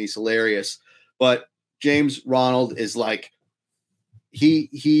Mansion. He's hilarious. But James Ronald is like, he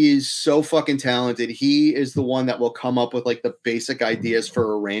is so fucking talented. He is the one that will come up with like the basic ideas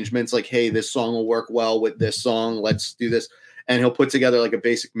for arrangements. Like, hey, this song will work well with this song. Let's do this. And he'll put together like a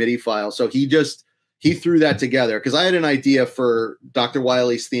basic MIDI file. So he threw that together because I had an idea for Dr.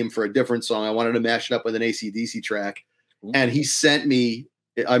 Wily's theme for a different song. I wanted to mash it up with an AC/DC track. Ooh. And he sent me,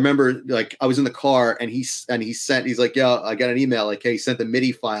 I remember like I was in the car and he's like, yeah, I got an email. Like, hey, he sent the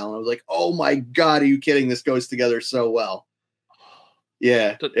MIDI file. And I was like, oh my God, are you kidding? This goes together so well.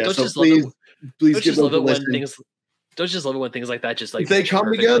 Yeah. So please give them a listen. Don't you just love it when things like that just like they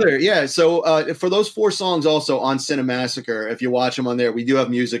come together? Yeah. So for those 4 songs also on Cinemassacre, if you watch them on there, we do have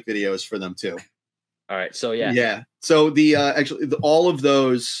music videos for them too. All right. So yeah. Yeah. So the all of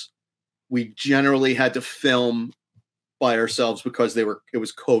those we generally had to film by ourselves because it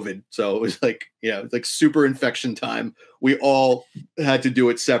was COVID. So it was like, it's like super infection time. We all had to do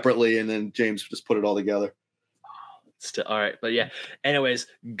it separately. And then James just put it all together. Still, all right. But yeah, anyways,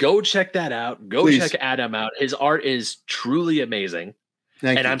 go check that out. Go Please. check Adam out. His art is truly amazing.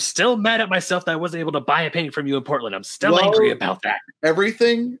 Thank you. I'm still mad at myself that I wasn't able to buy a painting from you in Portland. I'm still angry about that.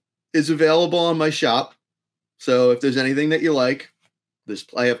 Everything is available on my shop. So if there's anything that you like,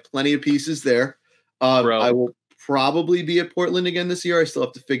 I have plenty of pieces there. I will probably be at Portland again this year. I still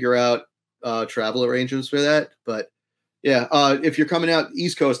have to figure out travel arrangements for that. But yeah, if you're coming out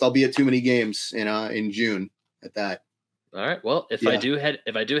East Coast, I'll be at Too Many Games in June at that. All right. Well, if I do head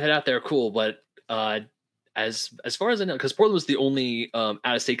out there, cool. But as far as I know, because Portland was the only out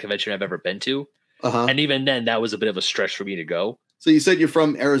of state convention I've ever been to, and even then, that was a bit of a stretch for me to go. So you said you're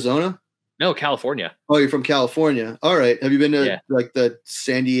from Arizona? No, California. Oh, you're from California. All right. Have you been to like the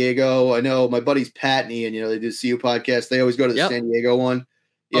San Diego? I know my buddy's Patney, and they do the CU podcast. They always go to the San Diego one.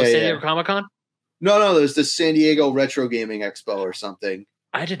 San Diego Comic-Con? No. There's the San Diego Retro Gaming Expo or something.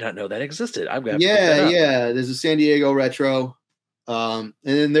 I did not know that existed. I'm gonna There's a San Diego Retro, and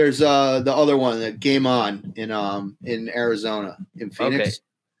then there's the other one, the Game On in Arizona, in Phoenix. Okay.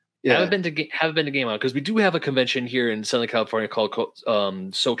 Yeah, haven't been to Game On because we do have a convention here in Southern California called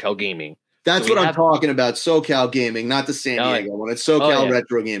SoCal Gaming. That's what I'm talking about. SoCal Gaming, not the San Diego one. It's SoCal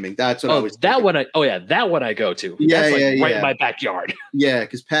Retro Gaming. That's what I was. That one. That one I go to. Yeah, That's right in my backyard. Yeah,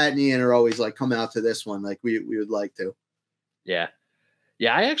 because Pat and Ian are always like, come out to this one. Like we would like to. Yeah.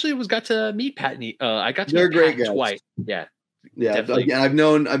 Yeah, I actually got to meet Pat and Ian. I got to They're meet great Pat guys. twice. Yeah. Yeah. Definitely. I've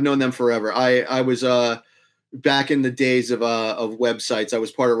known them forever. I was back in the days of websites. I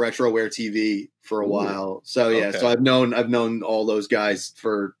was part of RetroWare TV for a while. So yeah, so I've known all those guys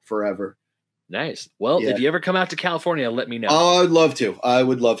for forever. Nice. Well, if you ever come out to California, let me know. Oh, I'd love to. I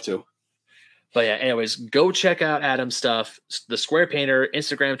would love to. But yeah, anyways, go check out Adam's stuff. The Square Painter,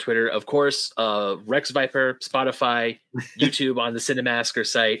 Instagram, Twitter, of course, Rex Viper, Spotify, YouTube on the Cinemasker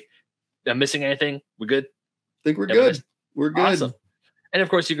site. I'm missing anything? We good? I think we're good. We're good. Awesome. And of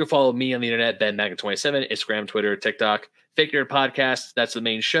course, you can follow me on the internet, Ben Magnet27, Instagram, Twitter, TikTok, Fake Nerd Podcast. That's the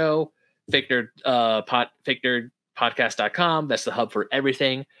main show. Fake Nerd Podcast.com. That's the hub for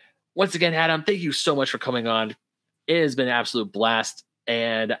everything. Once again, Adam, thank you so much for coming on. It has been an absolute blast,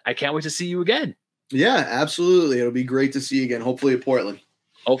 and I can't wait to see you again. Yeah, absolutely. It'll be great to see you again. Hopefully at Portland.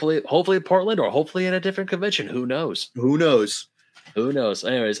 Hopefully at Portland, or hopefully at a different convention. Who knows? Who knows?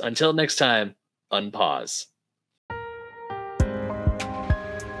 Anyways, until next time, unpause.